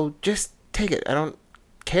 Yeah. So just take it. I don't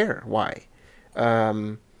care why.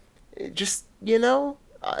 Just, you know,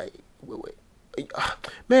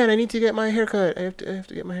 man, I need to get my hair cut. I have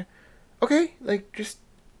to get my hair. Okay, like, just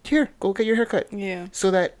here, go get your hair cut. Yeah. So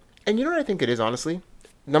that, and you know what I think it is, honestly?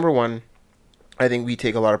 Number one, I think we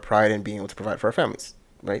take a lot of pride in being able to provide for our families,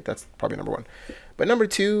 right? That's probably number one. But number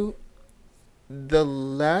two, the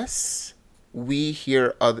less we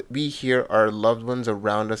hear our loved ones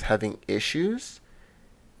around us having issues,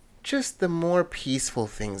 just the more peaceful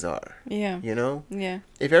things are. Yeah. You know? Yeah.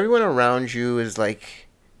 If everyone around you is like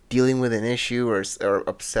dealing with an issue or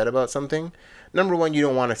upset about something, number one, you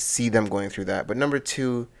don't want to see them going through that. But number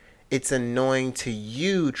two, it's annoying to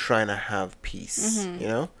you trying to have peace, you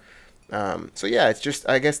know? So yeah, it's just,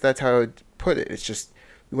 I guess that's how I would put it. It's just,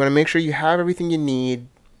 you want to make sure you have everything you need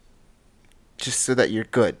just so that you're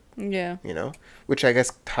good. Yeah. You know? Which I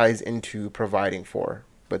guess ties into providing for.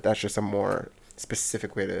 But that's just a more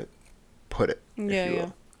specific way to put it.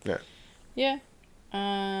 Yeah. Yeah.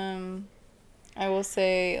 I will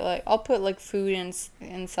say, like, I'll put like food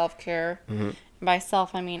in self-care. By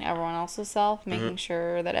self, I mean everyone else's self, making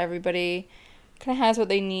sure that everybody kind of has what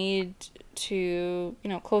they need to, you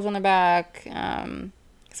know, clothes on their back,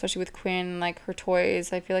 especially with Quinn, like her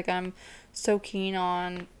toys. I feel like I'm so keen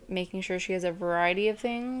on making sure she has a variety of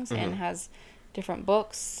things and has different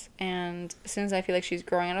books. And as soon as I feel like she's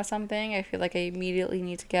growing out of something, I feel like I immediately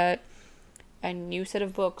need to get a new set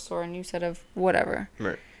of books or a new set of whatever.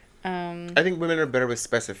 Right. I think women are better with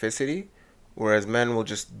specificity, whereas men will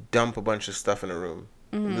just dump a bunch of stuff in a room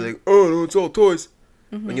And they're like, oh no, it's all toys.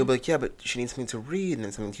 And you'll be like, yeah, but she needs something to read, and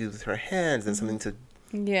then something to do with her hands, and something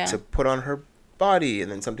to put on her body,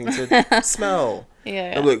 and then something to smell.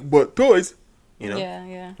 Yeah. I'm like, but toys, you know? Yeah.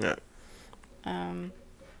 Yeah.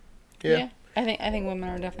 Yeah. I think women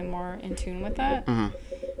are definitely more in tune with that.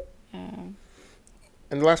 And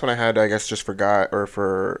the last one I had, I guess, just for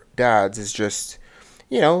dads, is just,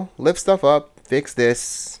 lift stuff up, fix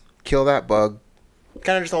this, kill that bug,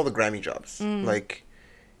 kind of just all the Grammy jobs. Like,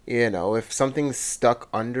 if something's stuck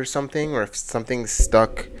under something, or if something's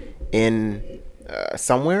stuck in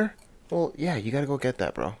somewhere, well, yeah, you gotta go get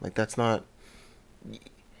that, bro. Like, that's not.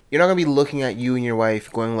 You're not gonna be looking at you and your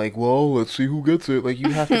wife going like, well, let's see who gets it. Like, you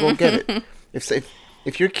have to go get it.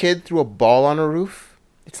 If your kid threw a ball on a roof,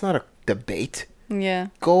 it's not a debate. Yeah.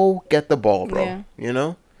 Go get the ball, bro. Yeah. You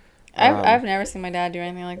know? I've never seen my dad do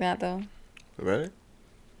anything like that, though. Really?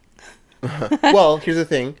 Well, here's the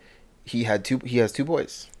thing. He has two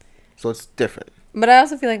boys. So it's different. But I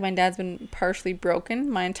also feel like my dad's been partially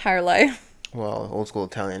broken my entire life. Well, old school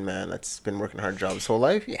Italian man that's been working hard job his whole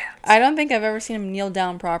life? Yeah. I don't think I've ever seen him kneel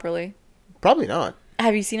down properly. Probably not.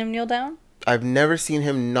 Have you seen him kneel down? I've never seen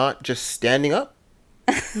him not just standing up.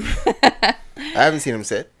 I haven't seen him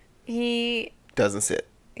sit. He doesn't sit.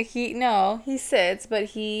 He sits, but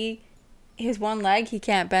his one leg, he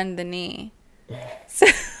can't bend the knee.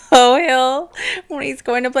 So when he's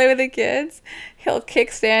going to play with the kids, he'll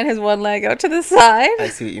kickstand his one leg out to the side. I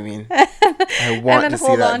see what you mean. I want to see that. And then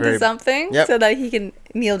hold on to something so that he can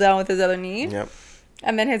kneel down with his other knee. Yep.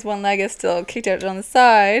 And then his one leg is still kicked out on the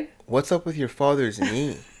side. What's up with your father's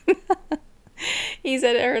knee? He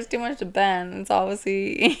said it hurts too much to bend. It's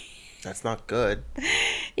obviously... That's not good.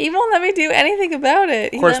 He won't let me do anything about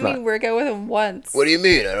it. Of course he let me work out with him once. What do you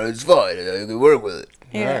mean? It's fine. I can work with it.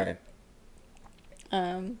 Yeah.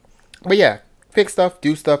 All right. But yeah, fix stuff,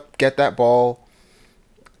 do stuff, get that ball.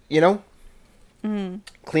 Clean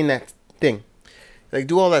that thing. Like,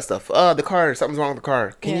 do all that stuff. The car, something's wrong with the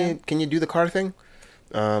car. Can you do the car thing?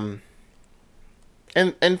 And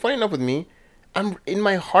funny enough with me, I'm in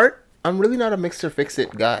my heart, I'm really not a mix or fix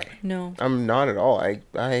it guy. No. I'm not at all.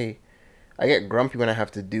 I get grumpy when I have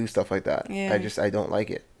to do stuff like that. Yeah. I don't like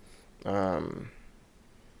it. I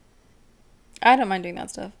don't mind doing that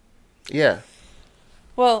stuff. Yeah.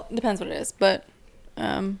 Well, depends what it is, but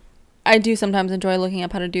I do sometimes enjoy looking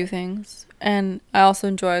up how to do things, and I also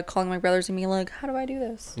enjoy calling my brothers and being like, "How do I do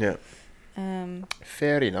this?" Yeah.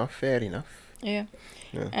 Fair enough. Yeah.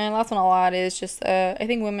 And last one I'll add is just I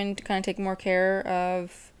think women kind of take more care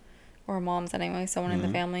of, or moms anyway, someone in the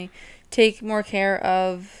family, take more care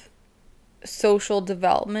of social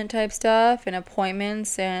development type stuff and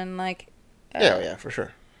appointments and like. Yeah, for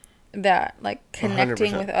sure. That, like,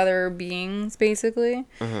 connecting 100%. with other beings, basically.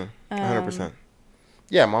 100%.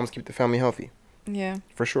 Yeah, moms keep the family healthy. Yeah.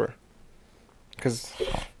 For sure. Because,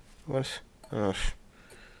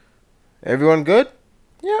 everyone good?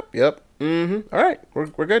 Yep. All right,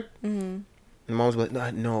 we're good. And mom's like,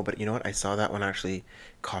 no, but you know what? I saw that one actually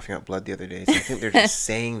coughing up blood the other day. So I think they're just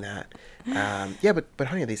saying that. Yeah, but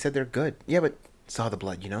honey, they said they're good. Yeah, but saw the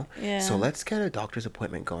blood, Yeah. So let's get a doctor's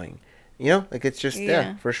appointment going. Like, it's just,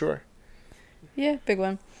 for sure. Yeah, big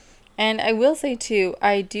one. And I will say, too,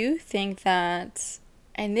 I do think that,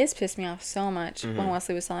 and this pissed me off so much when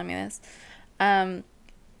Wesley was telling me this.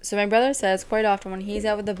 So my brother says quite often when he's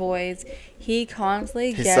out with the boys, he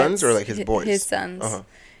constantly his gets... sons or, like, his boys? His sons.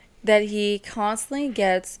 That he constantly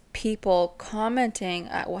gets people commenting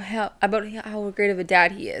about how great of a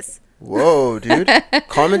dad he is. Whoa, dude.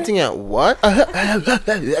 Commenting at what?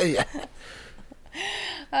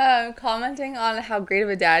 Commenting on how great of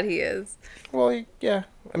a dad he is. Well, yeah.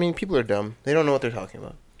 I mean, people are dumb. They don't know what they're talking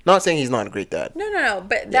about. Not saying he's not a great dad. No.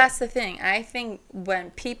 But that's the thing. I think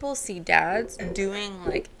when people see dads doing,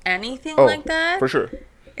 like, anything like that... for sure.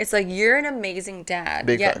 It's like, you're an amazing dad.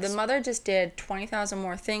 Big facts. The mother just did 20,000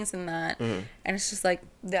 more things than that. And it's just like,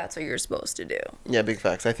 that's what you're supposed to do. Yeah, big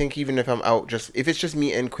facts. I think even if I'm out if it's just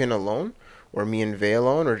me and Quinn alone, or me and Vay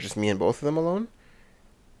alone, or just me and both of them alone...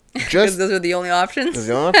 Because those are the only options.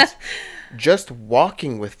 Just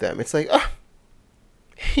walking with them, it's like,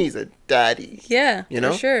 he's a daddy. Yeah,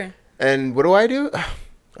 for sure. And what do?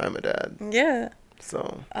 I'm a dad. Yeah.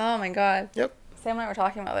 So. Oh my god. Yep. Sam and I were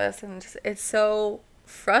talking about this, and it's so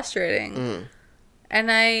frustrating.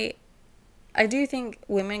 And I do think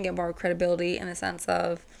women get more credibility in the sense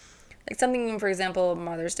of, like, something, for example,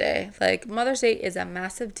 Mother's Day. Like, Mother's Day is a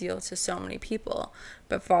massive deal to so many people.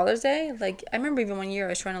 But Father's Day, like, I remember even one year I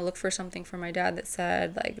was trying to look for something for my dad that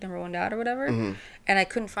said, like, number one dad or whatever. And I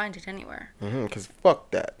couldn't find it anywhere. Because fuck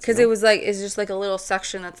that. Because it was, like, it's just, like, a little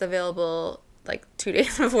section that's available, like, 2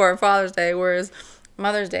 days before Father's Day. Whereas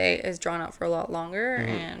Mother's Day is drawn out for a lot longer,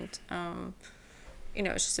 and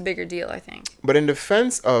it's just a bigger deal, I think. But in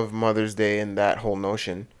defense of Mother's Day and that whole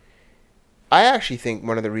notion, I actually think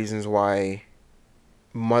one of the reasons why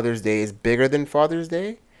Mother's Day is bigger than Father's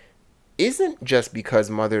Day isn't just because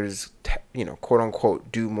mothers, quote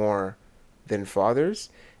unquote, do more than fathers.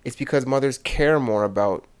 It's because mothers care more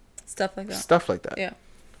about Stuff like that. stuff like that. Yeah.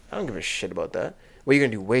 I don't give a shit about that. What are you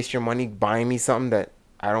gonna do? Waste your money buying me something that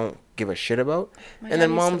I don't give a shit about? My And dad then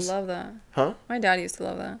used moms, to love that. huh? My dad used to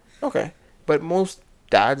love that. Okay, but most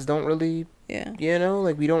dads don't really, Yeah.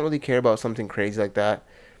 like we don't really care about something crazy like that.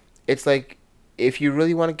 It's like if you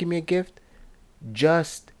really want to give me a gift,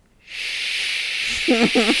 just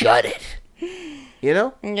shut it.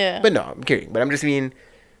 Yeah. But no, I'm kidding. But I'm just mean,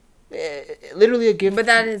 literally a gift. But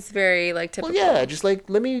that is very, like, typical. Well, yeah, just like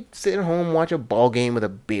let me sit at home, watch a ball game with a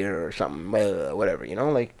beer or something, whatever,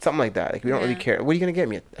 like something like that. Like we don't really care. What are you gonna get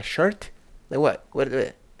me? A shirt? Like what?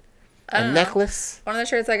 A necklace? One of the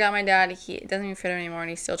shirts I got my dad, he doesn't even fit him anymore, and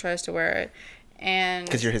he still tries to wear it. And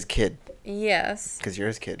Because you're his kid. yes. Because you're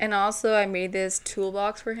his kid. And also, I made this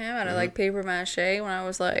toolbox for him out of like paper mache when I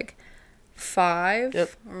was like 5, Yep.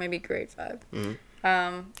 or maybe grade 5.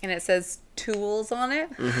 And it says tools on it,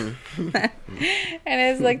 and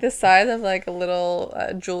it's like the size of like a little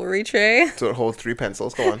jewelry tray. So it holds 3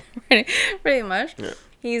 pencils. Go on. pretty much. Yeah.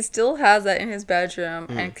 He still has that in his bedroom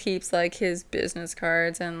and keeps like his business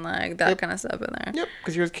cards and like that kind of stuff in there. Yep.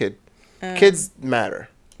 Because you're his kid. Kids matter.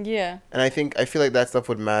 Yeah. And I feel like that stuff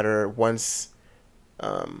would matter once,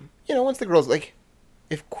 once the girls, like,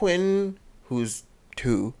 if Quinn, who's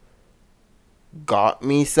 2, got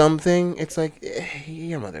me something, it's like,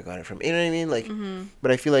 your mother got it from me. You know what I mean? Like, but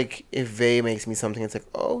I feel like if Vay makes me something, it's like,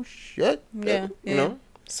 oh, shit. Yeah. You know?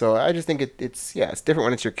 So I just think it's different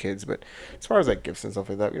when it's your kids. But as far as, like, gifts and stuff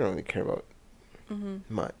like that, we don't really care about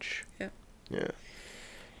much. Yeah. Yeah.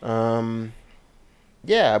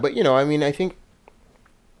 Yeah, but, I think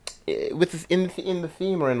in the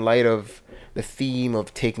theme, or in light of the theme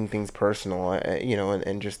of taking things personal,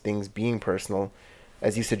 and just things being personal,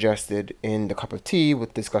 as you suggested in the cup of tea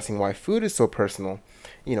with discussing why food is so personal,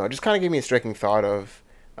 it just kind of gave me a striking thought of,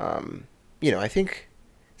 I think,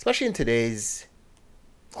 especially in today's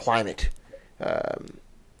climate,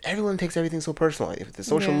 everyone takes everything so personal. If it's the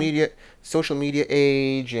social media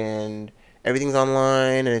age, and everything's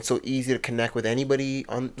online, and it's so easy to connect with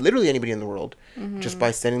literally anybody in the world, just by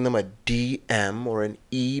sending them a DM or an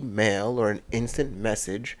email or an instant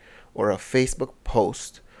message or a Facebook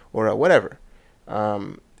post or a whatever.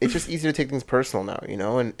 It's just easy to take things personal now,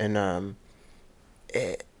 and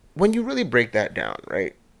when you really break that down,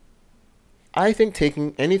 right? I think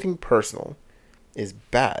taking anything personal is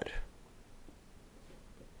bad,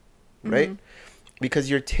 right? Because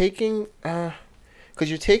you're taking an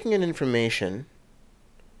information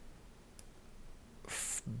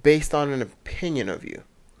based on an opinion of you.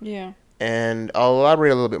 Yeah. And I'll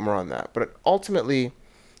elaborate a little bit more on that. But ultimately,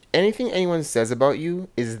 anything anyone says about you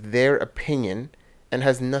is their opinion and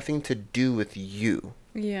has nothing to do with you.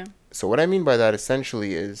 Yeah. So what I mean by that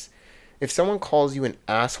essentially is, if someone calls you an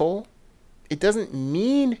asshole, it doesn't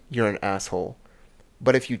mean you're an asshole.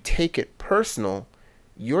 But if you take it personal,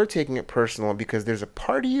 you're taking it personal because there's a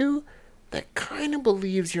part of you that kind of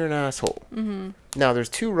believes you're an asshole. Now, there's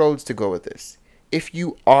 2 roads to go with this. If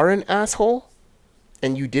you are an asshole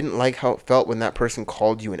and you didn't like how it felt when that person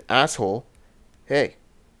called you an asshole, hey,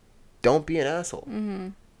 don't be an asshole,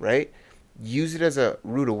 right? Use it as a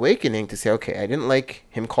rude awakening to say, okay, I didn't like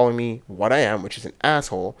him calling me what I am, which is an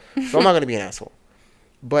asshole, so I'm not going to be an asshole.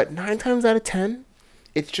 But 9 times out of 10,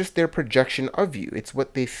 it's just their projection of you. It's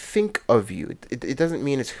what they think of you. It doesn't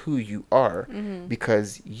mean it's who you are,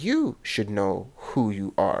 because you should know who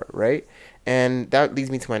you are, right? And that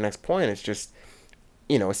leads me to my next point. It's just,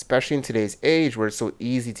 especially in today's age where it's so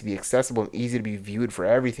easy to be accessible and easy to be viewed for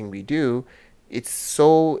everything we do, it's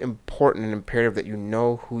so important and imperative that you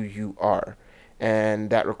know who you are. And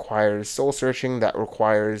that requires soul searching, that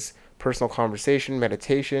requires personal conversation,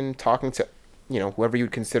 meditation, talking to whoever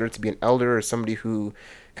you'd consider to be an elder or somebody who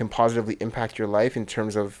can positively impact your life in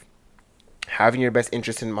terms of having your best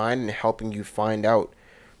interest in mind and helping you find out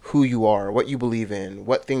who you are, what you believe in,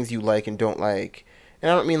 what things you like and don't like. And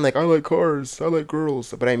I don't mean like, I like cars, I like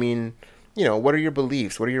girls, but I mean, what are your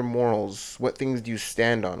beliefs? What are your morals? What things do you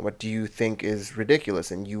stand on? What do you think is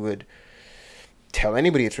ridiculous? And you would tell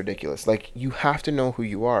anybody it's ridiculous. Like, you have to know who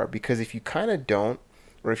you are, because if you kind of don't,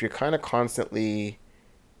 or if you're kind of constantly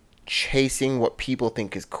chasing what people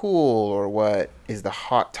think is cool or what is the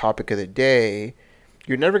hot topic of the day,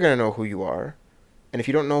 you're never going to know who you are. And if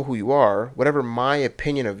you don't know who you are, whatever my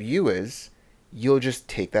opinion of you is you'll just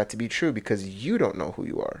take that to be true because you don't know who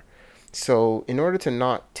you are. So in order to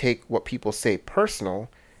not take what people say personal,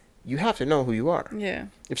 you have to know who you are. Yeah.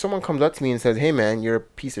 If someone comes up to me and says, hey man, you're a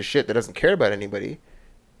piece of shit that doesn't care about anybody,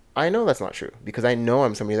 I know that's not true because I know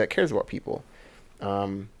I'm somebody that cares about people.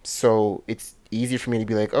 So it's easy for me to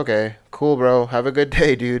be like, okay, cool, bro, have a good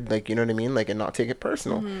day, dude. Like, you know what I mean? Like, and not take it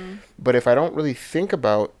personal. But if I don't really think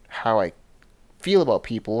about how I feel about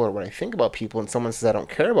people or what I think about people and someone says I don't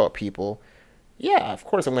care about people, yeah, of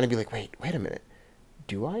course I'm going to be like, wait a minute.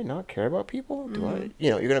 Do I not care about people? Do I,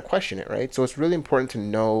 you're going to question it, right? So it's really important to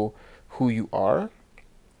know who you are.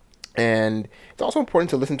 And it's also important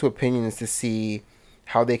to listen to opinions to see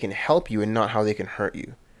how they can help you and not how they can hurt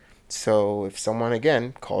you. So if someone,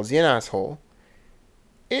 again, calls you an asshole,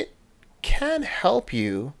 it can help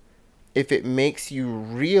you if it makes you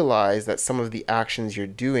realize that some of the actions you're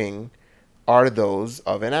doing are those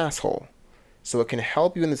of an asshole. So it can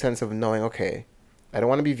help you in the sense of knowing, okay, I don't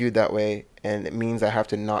want to be viewed that way, and it means I have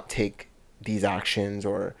to not take these actions,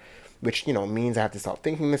 or which, means I have to stop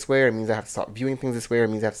thinking this way, or it means I have to stop viewing things this way, or it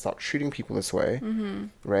means I have to stop treating people this way,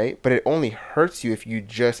 right? But it only hurts you if you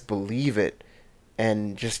just believe it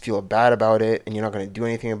and just feel bad about it, and you're not going to do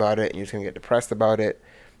anything about it, and you're just going to get depressed about it,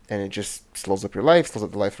 and it just slows up your life, slows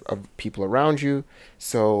up the life of people around you.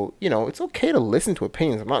 So, it's okay to listen to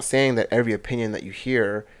opinions. I'm not saying that every opinion that you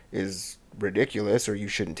hear is ridiculous or you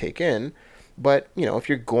shouldn't take in, but, if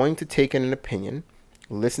you're going to take in an opinion,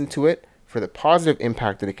 listen to it for the positive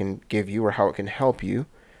impact that it can give you or how it can help you,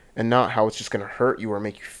 and not how it's just going to hurt you or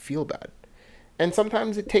make you feel bad. And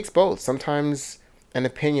sometimes it takes both. Sometimes an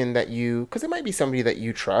opinion that because it might be somebody that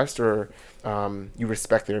you trust or you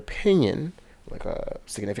respect their opinion, like a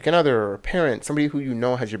significant other or a parent, somebody who you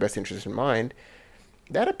know has your best interest in mind,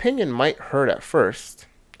 that opinion might hurt at first.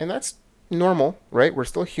 And that's normal, right? We're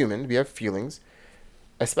still human. We have feelings,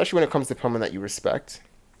 especially when it comes to someone that you respect.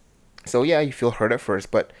 So yeah, you feel hurt at first,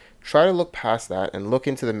 but try to look past that and look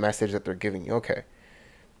into the message that they're giving you. Okay,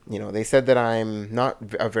 they said that I'm not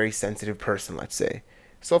a very sensitive person, let's say.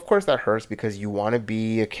 So of course that hurts because you want to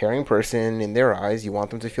be a caring person in their eyes. You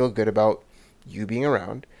want them to feel good about you being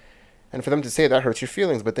around. And for them to say that hurts your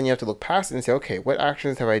feelings, but then you have to look past it and say, okay, what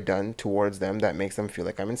actions have I done towards them that makes them feel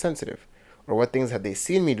like I'm insensitive? Or what things have they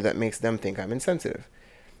seen me do that makes them think I'm insensitive?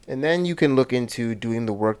 And then you can look into doing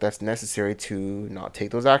the work that's necessary to not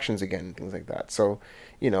take those actions again, things like that. So,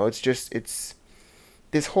 it's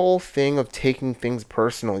this whole thing of taking things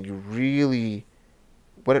personal.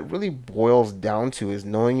 What it really boils down to is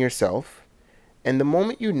knowing yourself. And the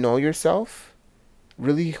moment you know yourself,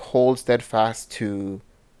 really hold steadfast to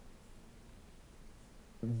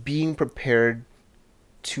being prepared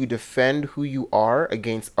to defend who you are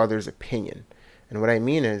against others' opinion. And what I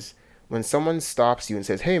mean is, when someone stops you and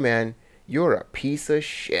says, hey man, you're a piece of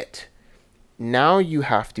shit, now you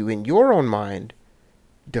have to, in your own mind,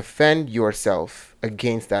 defend yourself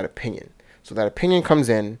against that opinion. So that opinion comes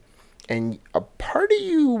in, and a part of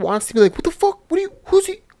you wants to be like, what the fuck?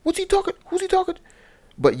 What's he talking? Who's he talking?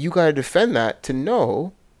 But you gotta defend that to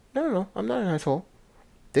know, no, I'm not an asshole.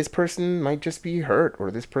 This person might just be hurt, or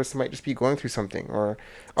this person might just be going through something, or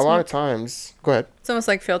a lot of times, go ahead. It's almost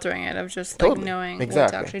like filtering it, of just Totally. like knowing Exactly.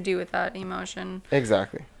 what to actually do with that emotion.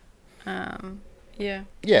 Exactly. Yeah.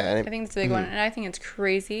 Yeah. And I think it's a big one. And I think it's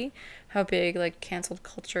crazy how big like canceled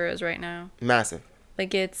culture is right now. Massive.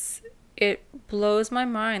 Like it blows my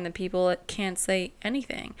mind that people can't say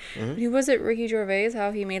anything. Who was it, Ricky Gervais,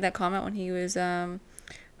 how he made that comment when he was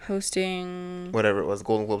hosting Whatever it was,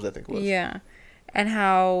 Golden Globes, I think it was. Yeah. And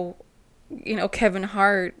how, Kevin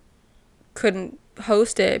Hart couldn't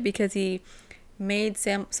host it because he made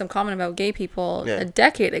some comment about gay people a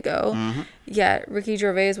decade ago. Yet Ricky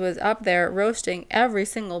Gervais was up there roasting every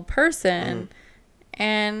single person.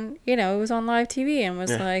 And, it was on live TV and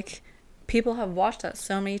was like, people have watched that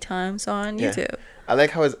so many times on YouTube. I like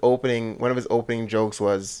how one of his opening jokes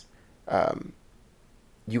was,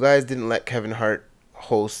 you guys didn't let Kevin Hart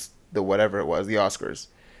host the whatever it was, the Oscars.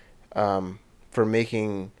 For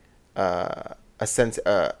making a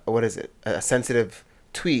sensitive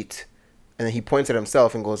tweet, and then he points at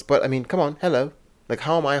himself and goes, but I mean, come on, hello, like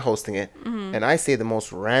how am I hosting it? And I say the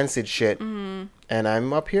most rancid shit, and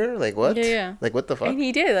I'm up here like what? Yeah. Like what the fuck? And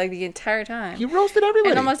he did like the entire time. He roasted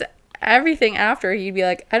everybody. And almost everything after, he'd be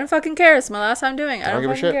like, I don't fucking care. It's my last time doing it. I don't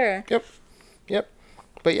give a fucking shit. care. Yep.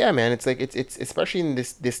 But yeah, man, it's like it's especially in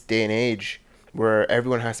this day and age, where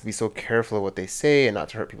everyone has to be so careful of what they say and not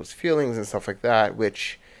to hurt people's feelings and stuff like that,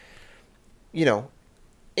 which, in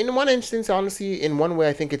one instance, honestly, in one way,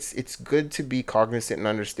 I think it's good to be cognizant and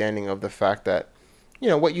understanding of the fact that,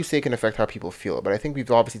 what you say can affect how people feel. But I think we've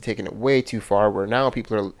obviously taken it way too far, where now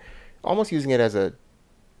people are almost using it as a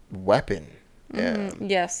weapon.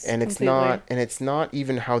 Yes, And completely. it's not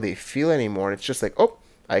even how they feel anymore. It's just like, oh,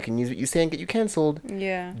 I can use what you say and get you canceled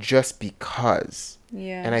Yeah. just because. And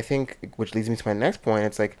Yeah. I think, which leads me to my next point,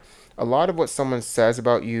 it's like a lot of what someone says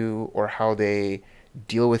about you or how they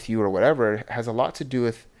deal with you or whatever has a lot to do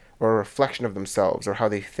with or a reflection of themselves or how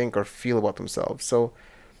they think or feel about themselves. So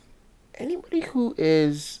anybody who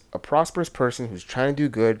is a prosperous person who's trying to do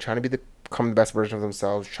good, trying to become the best version of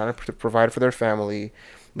themselves, trying to provide for their family,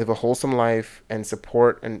 live a wholesome life, and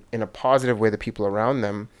support and in a positive way the people around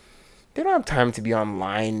them, they don't have time to be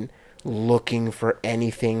online looking for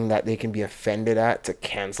anything that they can be offended at to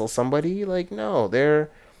cancel somebody. Like, no, they're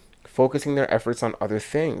focusing their efforts on other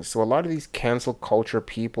things. So a lot of these cancel culture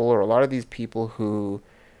people or a lot of these people who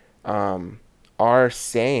um, are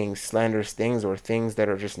saying slanderous things or things that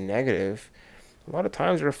are just negative, a lot of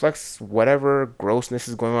times it reflects whatever grossness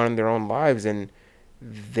is going on in their own lives, and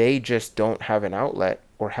they just don't have an outlet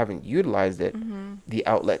or haven't utilized it, Mm-hmm. the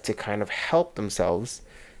outlet to kind of help themselves.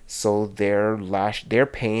 So their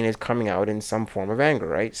pain is coming out in some form of anger,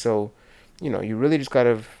 right? So, you really just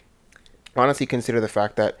gotta honestly consider the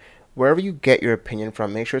fact that wherever you get your opinion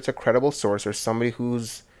from, make sure it's a credible source or somebody who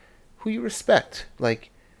you respect. Like,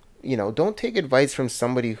 don't take advice from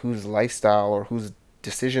somebody whose lifestyle or whose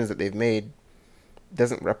decisions that they've made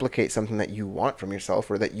doesn't replicate something that you want from yourself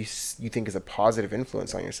or that you think is a positive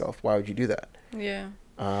influence on yourself. Why would you do that? Yeah.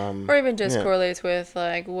 Or Um, even just yeah, correlates with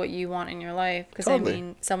like what you want in your life. Because I totally.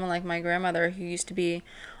 mean, someone like my grandmother who used to be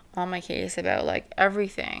on my case about like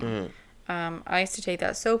everything. Mm, I used to take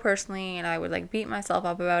that so personally, and I would like beat myself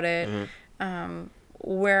up about it. mm, Um,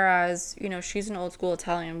 Whereas, she's an old school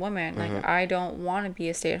Italian woman. Like, mm, I don't want to be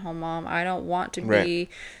a stay at home mom. I don't want to right, be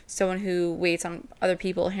someone who waits on other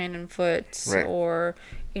people hand and foot right. or,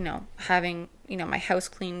 having, my house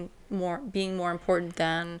clean being more important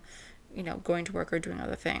than, going to work or doing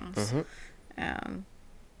other things. Mm-hmm. Um,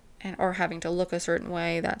 and or having to look a certain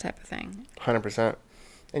way, that type of thing. 100%.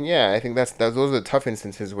 And yeah, I think those are the tough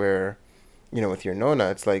instances where, with your Nona,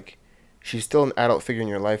 it's like she's still an adult figure in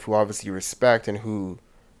your life who obviously you respect and who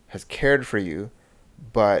has cared for you,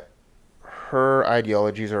 but her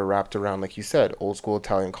ideologies are wrapped around, like you said, old school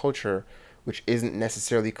Italian culture, which isn't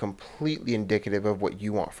necessarily completely indicative of what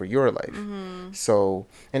you want for your life. Mm-hmm. So,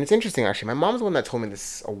 and it's interesting actually. My mom's the one that told me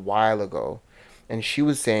this a while ago, and she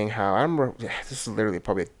was saying how I remember this is literally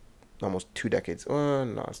probably almost 2 decades.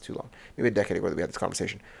 No, it's too long. Maybe a decade ago that we had this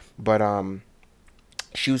conversation. But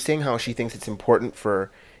she was saying how she thinks it's important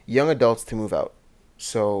for young adults to move out.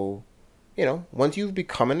 So, once you've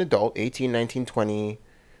become an adult, 18, 19, 20,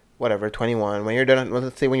 whatever, 21, when you're done, well,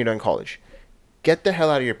 let's say when you're done college, get the hell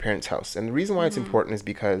out of your parents' house. And the reason why it's Mm-hmm. important is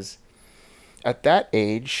because at that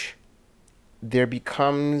age, there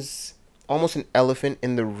becomes almost an elephant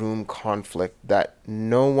in the room conflict that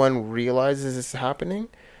no one realizes is happening,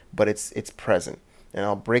 but it's present. And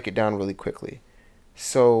I'll break it down really quickly.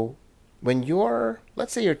 So, when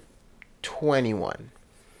let's say you're 21,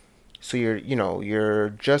 so you're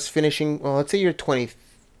just finishing, well, let's say you're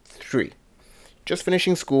 23, just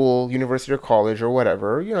finishing school, university or college or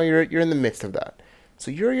whatever, you're in the midst of that.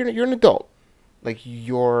 So you're an adult. Like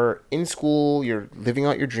you're in school, you're living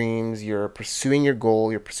out your dreams, you're pursuing your goal,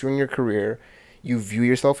 you're pursuing your career. You view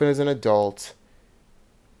yourself as an adult,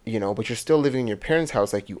 but you're still living in your parents'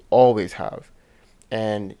 house like you always have.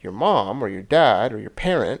 And your mom or your dad or your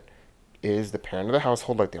parent is the parent of the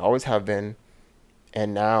household like they always have been,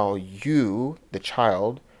 and now you, the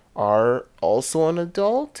child, are also an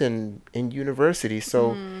adult and in university.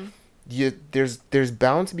 So Mm-hmm. there's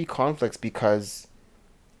bound to be conflicts because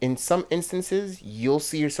in some instances you'll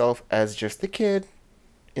see yourself as just the kid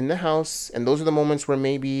in the house, and those are the moments where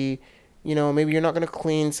maybe you're not going to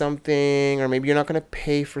clean something or maybe you're not going to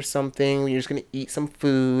pay for something, you're just going to eat some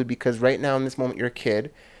food because right now in this moment you're a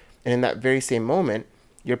kid, and in that very same moment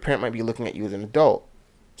your parent might be looking at you as an adult.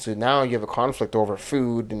 So now you have a conflict over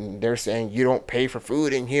food, and they're saying you don't pay for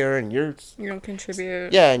food in here, and You don't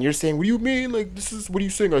contribute. yeah, and you're saying, what do you mean? Like this is what are you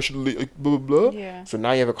saying? I should like blah blah blah. Yeah. So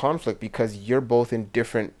now you have a conflict because you're wearing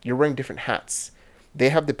different hats. They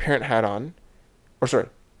have the parent hat on, or sorry,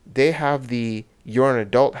 they have the you're an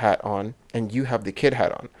adult hat on, and you have the kid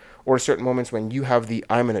hat on. Or certain moments when you have the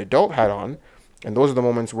I'm an adult hat on, and those are the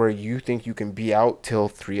moments where you think you can be out till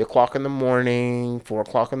 3 o'clock in the morning, 4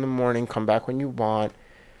 o'clock in the morning, come back when you want,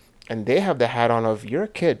 and they have the hat on of you're a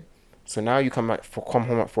kid. So now you come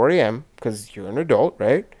home at 4 a.m. because you're an adult,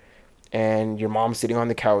 right? And your mom's sitting on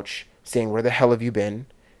the couch saying, "Where the hell have you been?"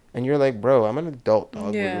 And you're like, "Bro, I'm an adult,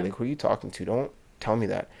 dog. Yeah. Like, who are you talking to? Don't." tell me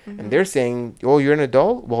that. And they're saying, oh, you're an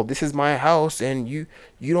adult? Well, this is my house and you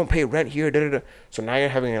don't pay rent here. Da, da, da. So now you're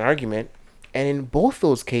having an argument. And in both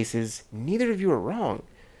those cases, neither of you are wrong.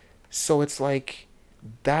 So it's like,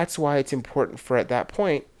 that's why it's important for, at that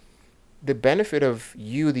point, the benefit of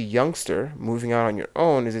you, the youngster, moving out on your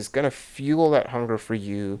own is it's going to fuel that hunger for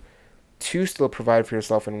you to still provide for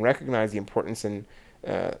yourself and recognize the importance and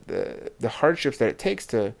the hardships that it takes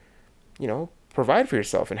to, provide for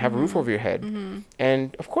yourself and have a roof over your head.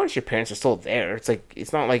 And of course, your parents are still there. It's like,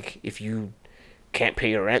 it's not like if you can't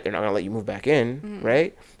pay your rent, they're not going to let you move back in,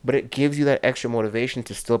 right? But it gives you that extra motivation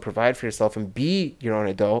to still provide for yourself and be your own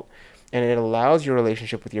adult. And it allows your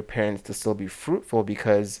relationship with your parents to still be fruitful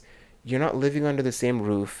because you're not living under the same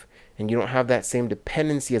roof and you don't have that same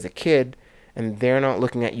dependency as a kid, and they're not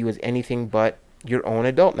looking at you as anything but your own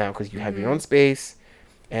adult now because you have your own space,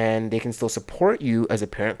 and they can still support you as a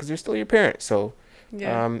parent because they're still your parent. So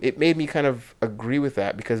it made me kind of agree with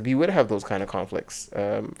that because we would have those kind of conflicts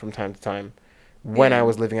from time to time when I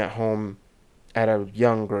was living at home at a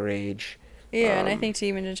younger age. Yeah, and I think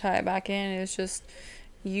to tie it back in, it's just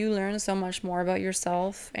you learn so much more about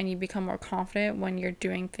yourself and you become more confident when you're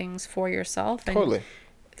doing things for yourself. And totally.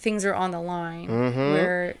 Things are on the line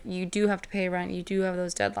where you do have to pay rent, you do have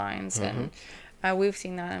those deadlines. And we've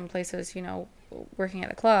seen that in places, working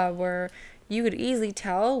at a club where you could easily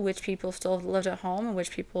tell which people still lived at home and which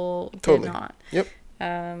people did not. Yep.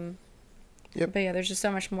 But yeah, there's just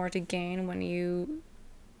so much more to gain when you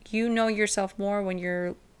know yourself more when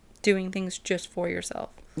you're doing things just for yourself.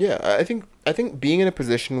 Yeah, I think being in a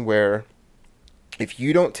position where if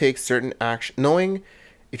you don't take certain action,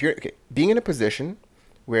 being in a position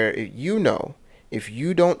where if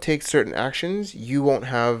you don't take certain actions, you won't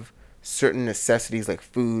have certain necessities like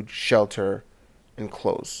food, shelter, and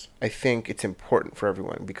clothes. I think it's important for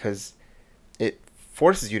everyone because it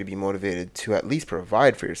forces you to be motivated to at least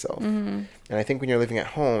provide for yourself. And I think when you're living at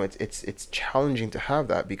home, it's challenging to have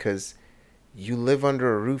that because you live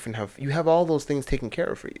under a roof and you have all those things taken care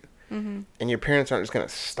of for you. And your parents aren't just going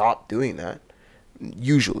to stop doing that,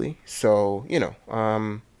 usually. So,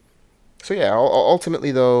 so yeah,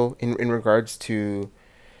 ultimately though, in regards to,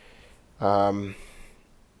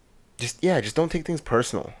 just don't take things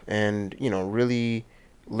personal and, really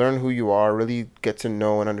learn who you are, really get to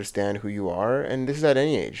know and understand who you are. And this is at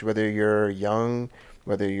any age, whether you're young,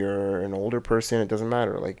 whether you're an older person, it doesn't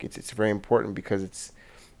matter. Like it's very important because it's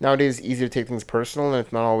nowadays easier to take things personal and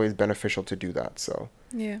it's not always beneficial to do that. So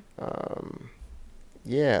that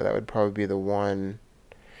would probably be the one.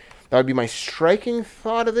 That would be my striking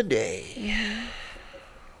thought of the day. Yeah.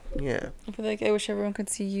 I feel like I wish everyone could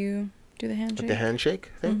see you do the handshake. Like the handshake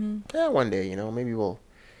thing? Yeah, one day, maybe we'll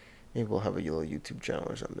have a little YouTube channel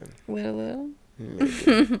or something. Wait a little.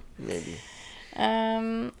 Maybe.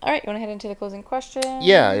 All right, you want to head into the closing question?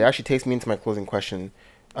 Yeah, it actually takes me into my closing question,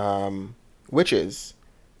 which is,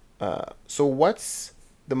 so what's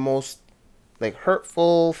the most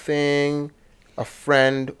hurtful thing a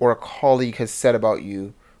friend or a colleague has said about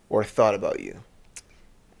you or thought about you?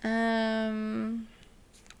 I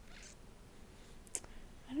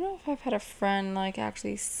don't know if I've had a friend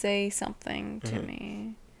actually say something to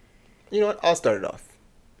me. You know what? I'll start it off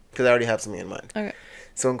because I already have something in mind. Okay.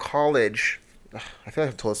 So in college, I feel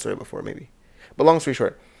like I've told a story before maybe, but long story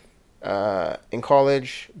short, in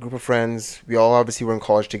college, group of friends, we all obviously were in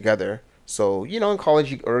college together. So, in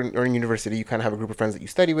college or in university, you kind of have a group of friends that you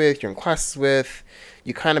study with, you're in classes with,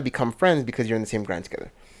 you kind of become friends because you're in the same grind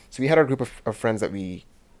together. So we had our group of friends that we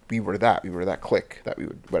were that clique that we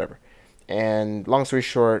would, whatever. And long story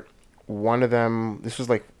short, one of them, this was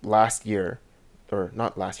last year, or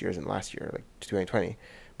not last year, isn't last year, 2020,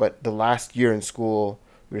 but the last year in school,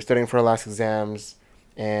 we were studying for our last exams,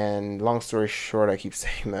 and long story short, I keep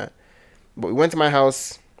saying that, but we went to my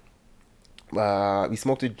house, we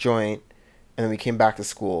smoked a joint, and then we came back to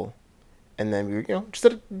school, and then we were, just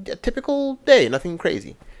a typical day, nothing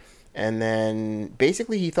crazy. And then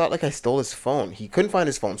basically he thought I stole his phone. He couldn't find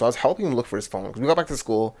his phone, so I was helping him look for his phone because we got back to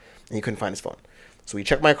school and he couldn't find his phone. So we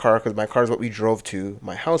checked my car because my car is what we drove to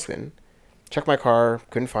my house in. Checked my car,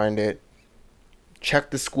 couldn't find it.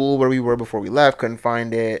 Checked the school where we were before we left, couldn't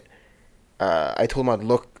find it. I told him I'd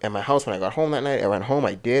look at my house when I got home that night. I went home,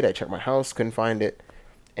 I did. I checked my house, couldn't find it.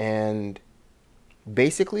 And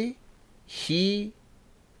basically, and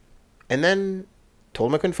then told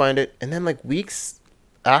him I couldn't find it. And then weeks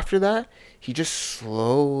after that, he just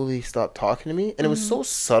slowly stopped talking to me. And it was so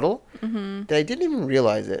subtle that I didn't even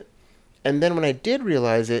realize it. And then when I did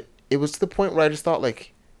realize it, it was to the point where I just thought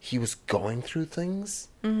he was going through things.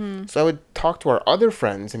 So I would talk to our other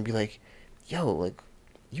friends and be like, yo,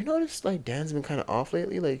 you notice Dan's been kind of off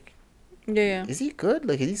lately? Yeah. Is he good?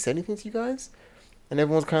 Like, has he said anything to you guys? And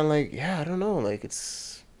everyone's kind of like, yeah, I don't know. Like,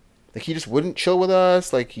 it's like he just wouldn't chill with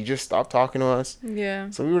us. Like, he just stopped talking to us. Yeah.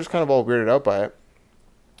 So we were just kind of all weirded out by it.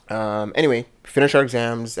 Anyway, finished our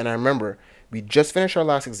exams, and I remember we just finished our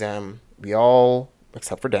last exam. We all,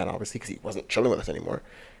 except for Dan, obviously, because he wasn't chilling with us anymore.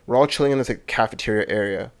 We're all chilling in this like, cafeteria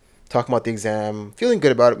area, talking about the exam, feeling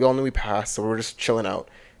good about it. We all knew we passed, so we were just chilling out.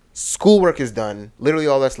 Schoolwork is done. Literally,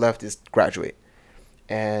 all that's left is graduate.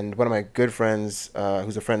 And one of my good friends,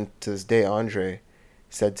 who's a friend to this day, Andre,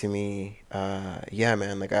 said to me, "Yeah,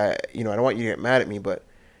 man, like I don't want you to get mad at me, but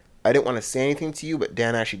I didn't want to say anything to you, but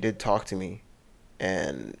Dan actually did talk to me,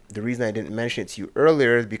 and the reason I didn't mention it to you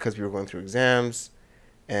earlier is because we were going through exams,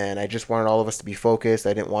 and I just wanted all of us to be focused.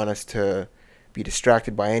 I didn't want us to be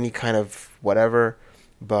distracted by any kind of whatever,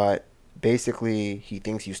 but basically, he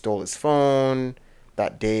thinks you stole his phone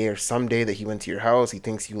that day or some day that he went to your house. He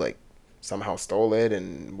thinks you like." Somehow stole it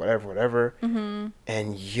and whatever.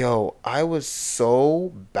 And yo, I was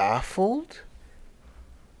so baffled.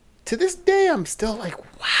 To this day, I'm still like,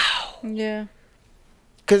 wow. Yeah.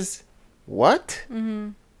 Cause what?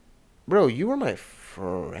 Bro, you were my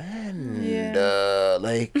friend. Yeah.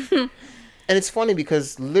 And it's funny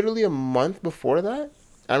because literally a month before that,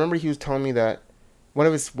 I remember he was telling me that one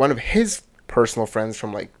of his personal friends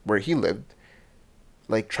from like where he lived,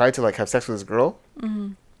 like tried to like have sex with his girl.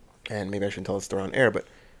 And maybe I shouldn't tell this story on air, but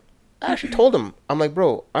I actually told him, I'm like,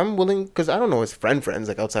 bro, I'm willing, because I don't know his friends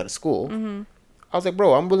like outside of school. I was like,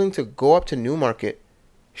 bro, I'm willing to go up to Newmarket,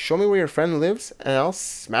 show me where your friend lives, and I'll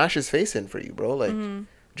smash his face in for you, bro. Like,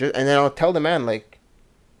 just, and then I'll tell the man, like,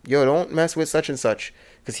 yo, don't mess with such and such,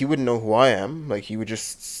 because he wouldn't know who I am. Like, he would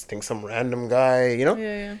just think some random guy, you know?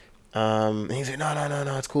 Yeah. And he's like,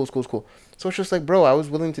 no, it's cool. So it's just like, bro, I was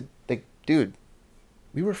willing to, like, dude,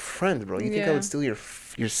 we were friends, bro. You think I would steal your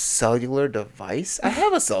cellular device? I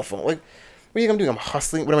have a cell phone. Like, what are you gonna do? I'm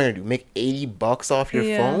hustling. What am I gonna do? Make $80 off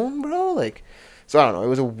your phone, bro? Like, so I don't know. It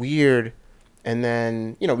was a weird. And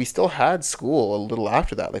then we still had school a little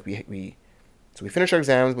after that. Like we finished our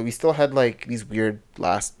exams, but we still had like these weird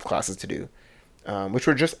last classes to do, which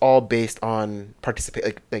were just all based on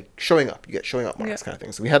participate, like showing up. You get showing up marks kind of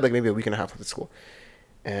thing. So we had like maybe a week and a half of the school,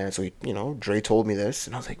 and so Dre told me this,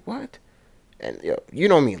 and I was like, what? And you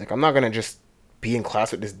know me, like I'm not gonna just be in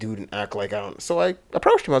class with this dude and act like I don't. So I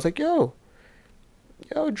approached him. I was like, yo,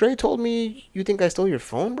 Dre told me you think I stole your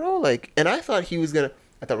phone, bro. Like, and I thought he was gonna.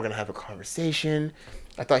 I thought we're gonna have a conversation.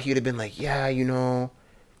 I thought he would have been like, yeah, I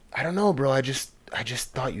don't know, bro. I just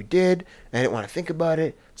thought you did, and I didn't want to think about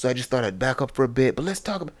it, so I just thought I'd back up for a bit. But let's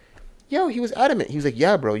talk about. Yo, he was adamant. He was like,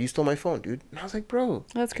 yeah, bro, you stole my phone, dude. And I was like, bro,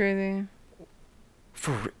 That's crazy.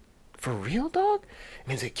 For real, dog?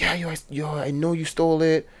 And he's like, yeah, I know you stole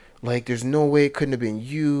it. Like, there's no way it couldn't have been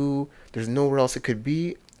you. There's nowhere else it could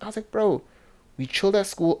be. I was like, bro, we chilled at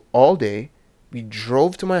school all day. We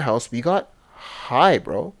drove to my house. We got high,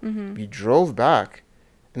 bro. We drove back.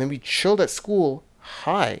 And then we chilled at school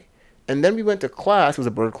high. And then we went to class. It was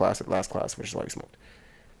a bird class, like last class, which is why we smoked.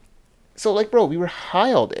 So, like, bro, we were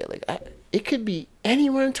high all day. Like, it could be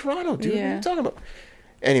anywhere in Toronto, dude. Yeah. What are you talking about?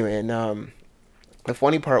 Anyway, and the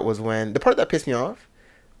funny part was when the part that pissed me off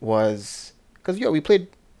was because we played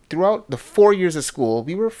throughout the 4 years of school.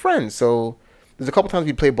 We were friends, so there's a couple times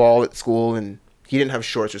we'd play ball at school, and he didn't have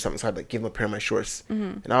shorts or something, so I'd like give him a pair of my shorts,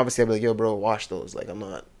 and obviously I'd be like, "Yo, bro, wash those." Like I'm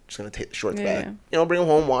not just gonna take the shorts back, bring them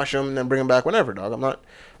home, wash them, and then bring them back whenever, dog. I'm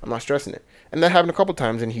not stressing it. And that happened a couple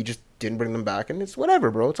times, and he just didn't bring them back, and it's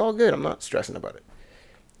whatever, bro. It's all good. I'm not stressing about it.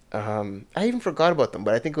 I even forgot about them,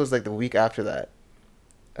 but I think it was like the week after that.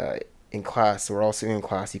 In class, so we're all sitting in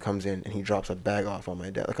class. He comes in and he drops a bag off on my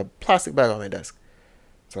desk, like a plastic bag on my desk.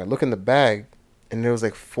 So I look in the bag, and there was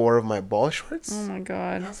like 4 of my ball shorts. Oh my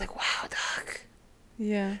god. And I was like, "Wow, dog."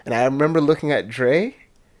 Yeah. And I remember looking at Dre,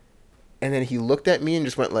 and then he looked at me and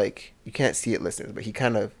just went like, "You can't see it, listeners," but he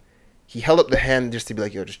held up the hand just to be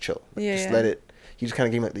like, "Yo, just chill, like, just let it." He just kind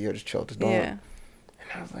of gave me like, "Yo, just chill, just don't." And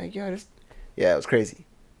I was like, "Yo, it was crazy."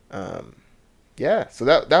 So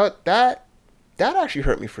that actually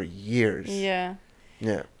hurt me for years. Yeah.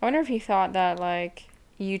 Yeah. I wonder if he thought that, like,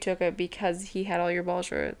 you took it because he had all your ball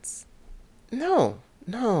shirts. No.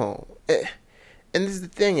 And this is the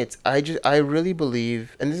thing. I really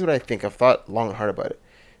believe, and this is what I think. I've thought long and hard about it.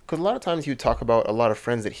 Because a lot of times he would talk about a lot of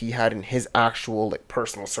friends that he had in his actual, like,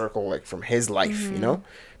 personal circle, like, from his life,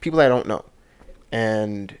 People I don't know.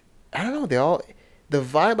 And, I don't know, the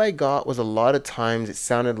vibe I got was a lot of times it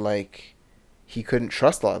sounded like he couldn't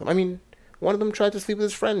trust a lot of them. I mean, one of them tried to sleep with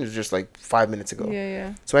his friend just like 5 minutes ago.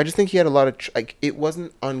 Yeah. So I just think he had a lot of like it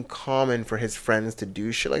wasn't uncommon for his friends to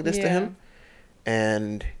do shit like this to him.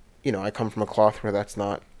 And I come from a cloth where that's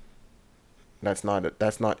not That's not it.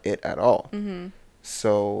 That's not it at all.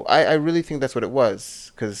 So I really think that's what it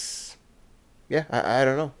was. Because, yeah, I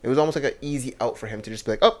don't know. It was almost like an easy out for him to just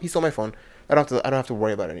be like, oh, he stole my phone. I don't have to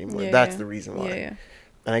worry about it anymore. Yeah, That's yeah. the reason why. Yeah, yeah.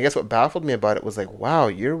 And I guess what baffled me about it was like, wow,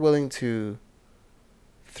 you're willing to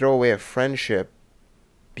throw away a friendship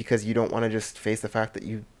because you don't want to just face the fact that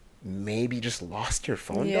you maybe just lost your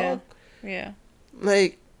phone, Yeah. dog. Yeah.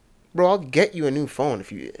 Like, bro, I'll get you a new phone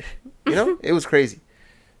if you, you know, it was crazy.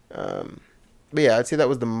 But yeah, I'd say that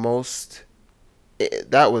was the most.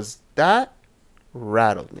 That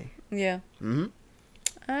rattled me. Yeah. I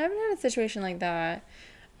haven't had a situation like that.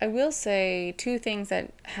 I will say two things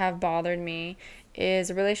that have bothered me is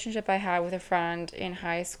a relationship I had with a friend in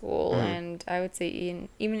high school, and I would say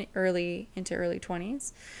even into early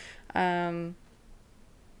 20s.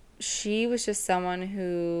 She was just someone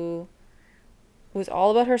who was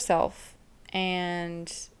all about herself,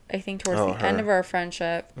 and I think towards the end of our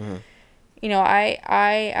friendship, you know,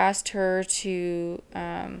 I asked her to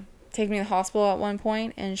take me to the hospital at one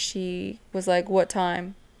point, and she was like, "What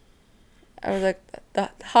time?" I was like, "The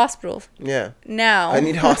hospital." Yeah. Now. I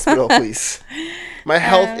need hospital, please. My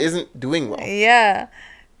health isn't doing well. Yeah.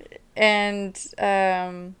 And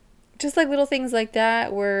just like little things like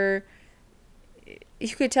that where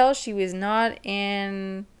you could tell she was not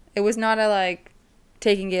in, it was not a like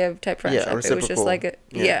take and give type friendship. Yeah, It was just like a,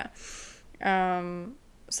 yeah.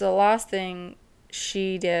 So the last thing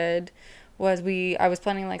she did was I was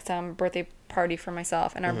planning like some birthday party for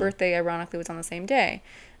myself, and our birthday ironically was on the same day.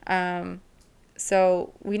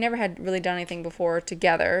 So we never had really done anything before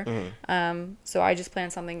together. So I just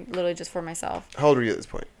planned something literally just for myself. How old were you at this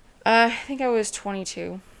point? I think I was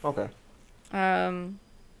 22. Okay.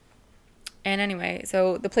 And anyway,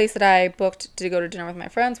 so the place that I booked to go to dinner with my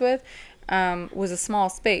friends with was a small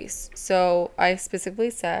space. So I specifically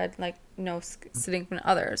said, like, no sitting with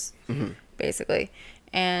others, basically.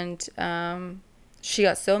 And she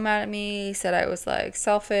got so mad at me, said I was, like,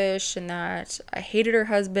 selfish and that I hated her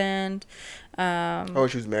husband. Oh,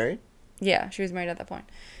 she was married? Yeah, she was married at that point.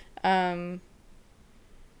 And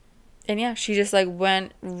yeah, she just, like,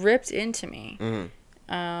 ripped into me.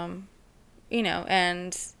 You know,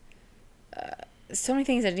 and so many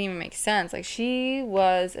things that didn't even make sense. Like, she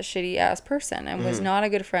was a shitty ass person and was not a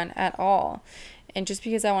good friend at all. And just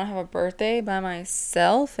because I want to have a birthday by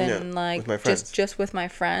myself and like just with my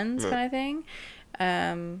friends kind of thing,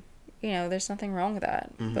 you know, there's nothing wrong with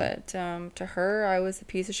that. But to her, I was a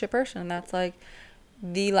piece of shit person, and that's like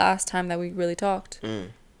the last time that we really talked.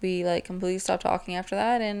 We like completely stopped talking after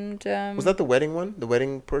that. And was that the wedding one? The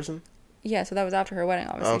wedding person? Yeah, so that was after her wedding.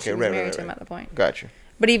 Obviously, she was married to him at the point. Gotcha.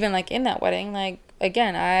 But even, like, in that wedding, like,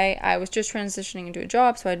 again, I was just transitioning into a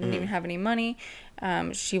job, so I didn't even have any money.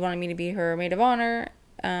 She wanted me to be her maid of honor.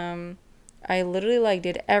 I literally, like,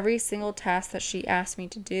 did every single task that she asked me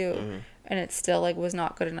to do, and it still, like, was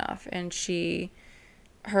not good enough. And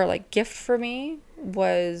her, like, gift for me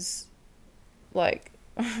was, like...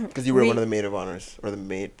 Because you were one of the maid of honors, or the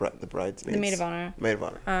bridesmaids. The maid of honor. Maid of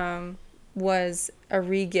honor. Was a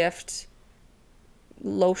re-gift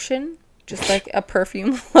lotion. Just like a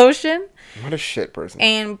perfume lotion. What a shit person.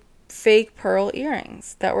 And fake pearl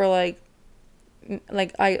earrings that were like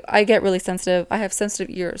I get really sensitive. I have sensitive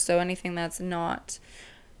ears, so anything that's not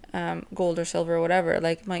gold or silver or whatever,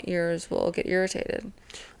 like my ears will get irritated.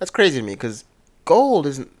 That's crazy to me because gold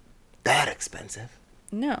isn't that expensive.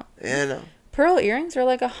 No. Yeah, no. Pearl earrings are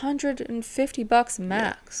like $150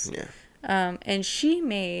 max. Yeah. And she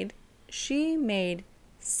made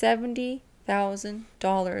 $70,000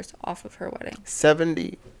 off of her wedding.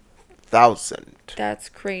 $70,000. That's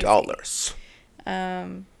crazy.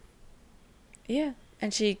 Yeah,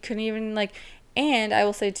 and she couldn't even like. And I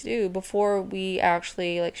will say too, before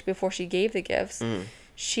she gave the gifts,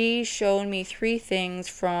 she showed me 3 things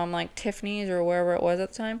from like Tiffany's or wherever it was at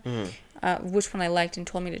the time, which one I liked, and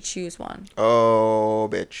told me to choose one. Oh,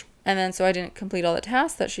 bitch. And then so I didn't complete all the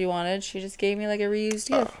tasks that she wanted. She just gave me like a reused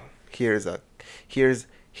gift.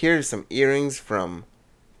 Here's some earrings from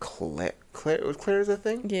Claire. Was Claire's a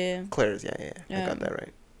thing? Yeah. Claire's, yeah. I got that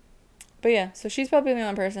right. But yeah, so she's probably the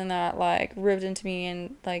only person that like ripped into me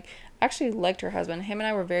and like actually liked her husband. Him and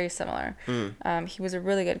I were very similar. He was a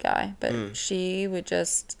really good guy, but she would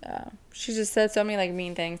just she just said so many like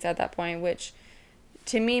mean things at that point, which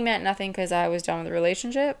to me meant nothing because I was done with the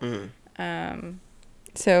relationship.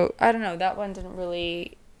 So I don't know, that one didn't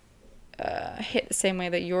really hit the same way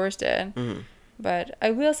that yours did. But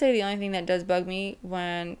I will say the only thing that does bug me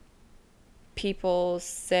when people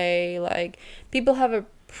say like people have a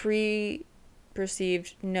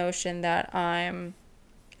pre-perceived notion that I'm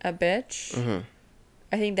a bitch.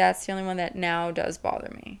 I think that's the only one that now does bother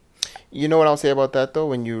me. You know what I'll say about that though?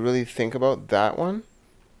 When you really think about that one,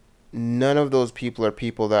 none of those people are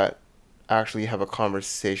people that actually have a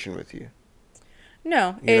conversation with you.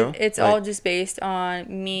 No, You know? it's Like, all just based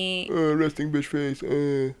on me. resting bitch face.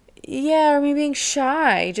 Yeah, or me being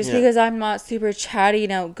shy. Just Yeah. because I'm not super chatty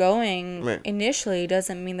and outgoing Right. initially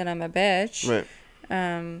doesn't mean that I'm a bitch. Right.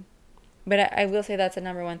 But I will say that's the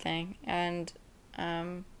number one thing. And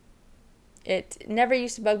it never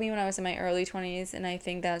used to bug me when I was in my early 20s. And I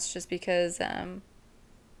think that's just because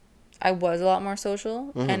I was a lot more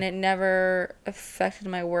social. Mm-hmm. And it never affected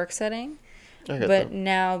my work setting. I get But that.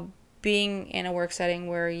 now being in a work setting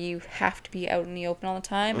where you have to be out in the open all the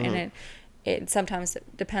time, Mm-hmm. and it sometimes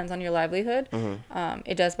depends on your livelihood. Mm-hmm.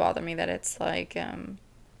 It does bother me that it's like,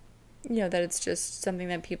 that it's just something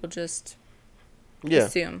that people just Yeah.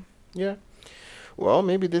 assume. Yeah. Well,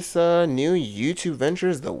 maybe this new YouTube venture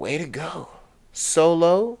is the way to go.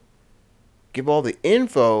 Solo, give all the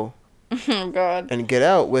info, Oh God. and get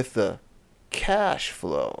out with the cash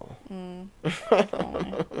flow.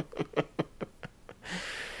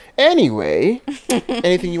 Anyway,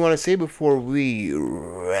 anything you want to say before we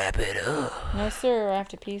wrap it up? No, sir. I have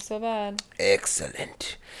to pee so bad.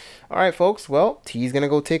 Excellent. All right, folks. Well, T's going to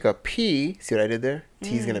go take a pee. See what I did there?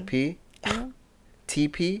 T's going to pee.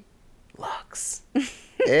 TP Locks.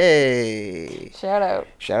 Hey. Shout out.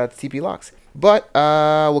 Shout out to TP Locks. But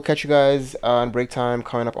we'll catch you guys on break time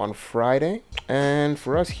coming up on Friday. And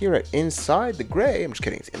for us here at Inside the Gray, I'm just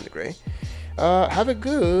kidding, it's in the Gray. Have a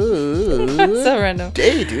good So random.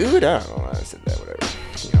 day, dude. I don't know why I said that.